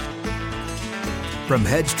tools. From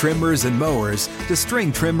hedge trimmers and mowers to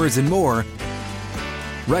string trimmers and more,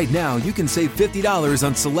 right now you can save $50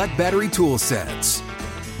 on select battery tool sets.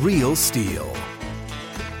 Real Steel.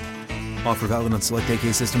 Offer valid on select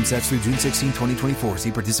AK system sets through June 16, 2024.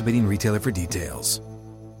 See participating retailer for details.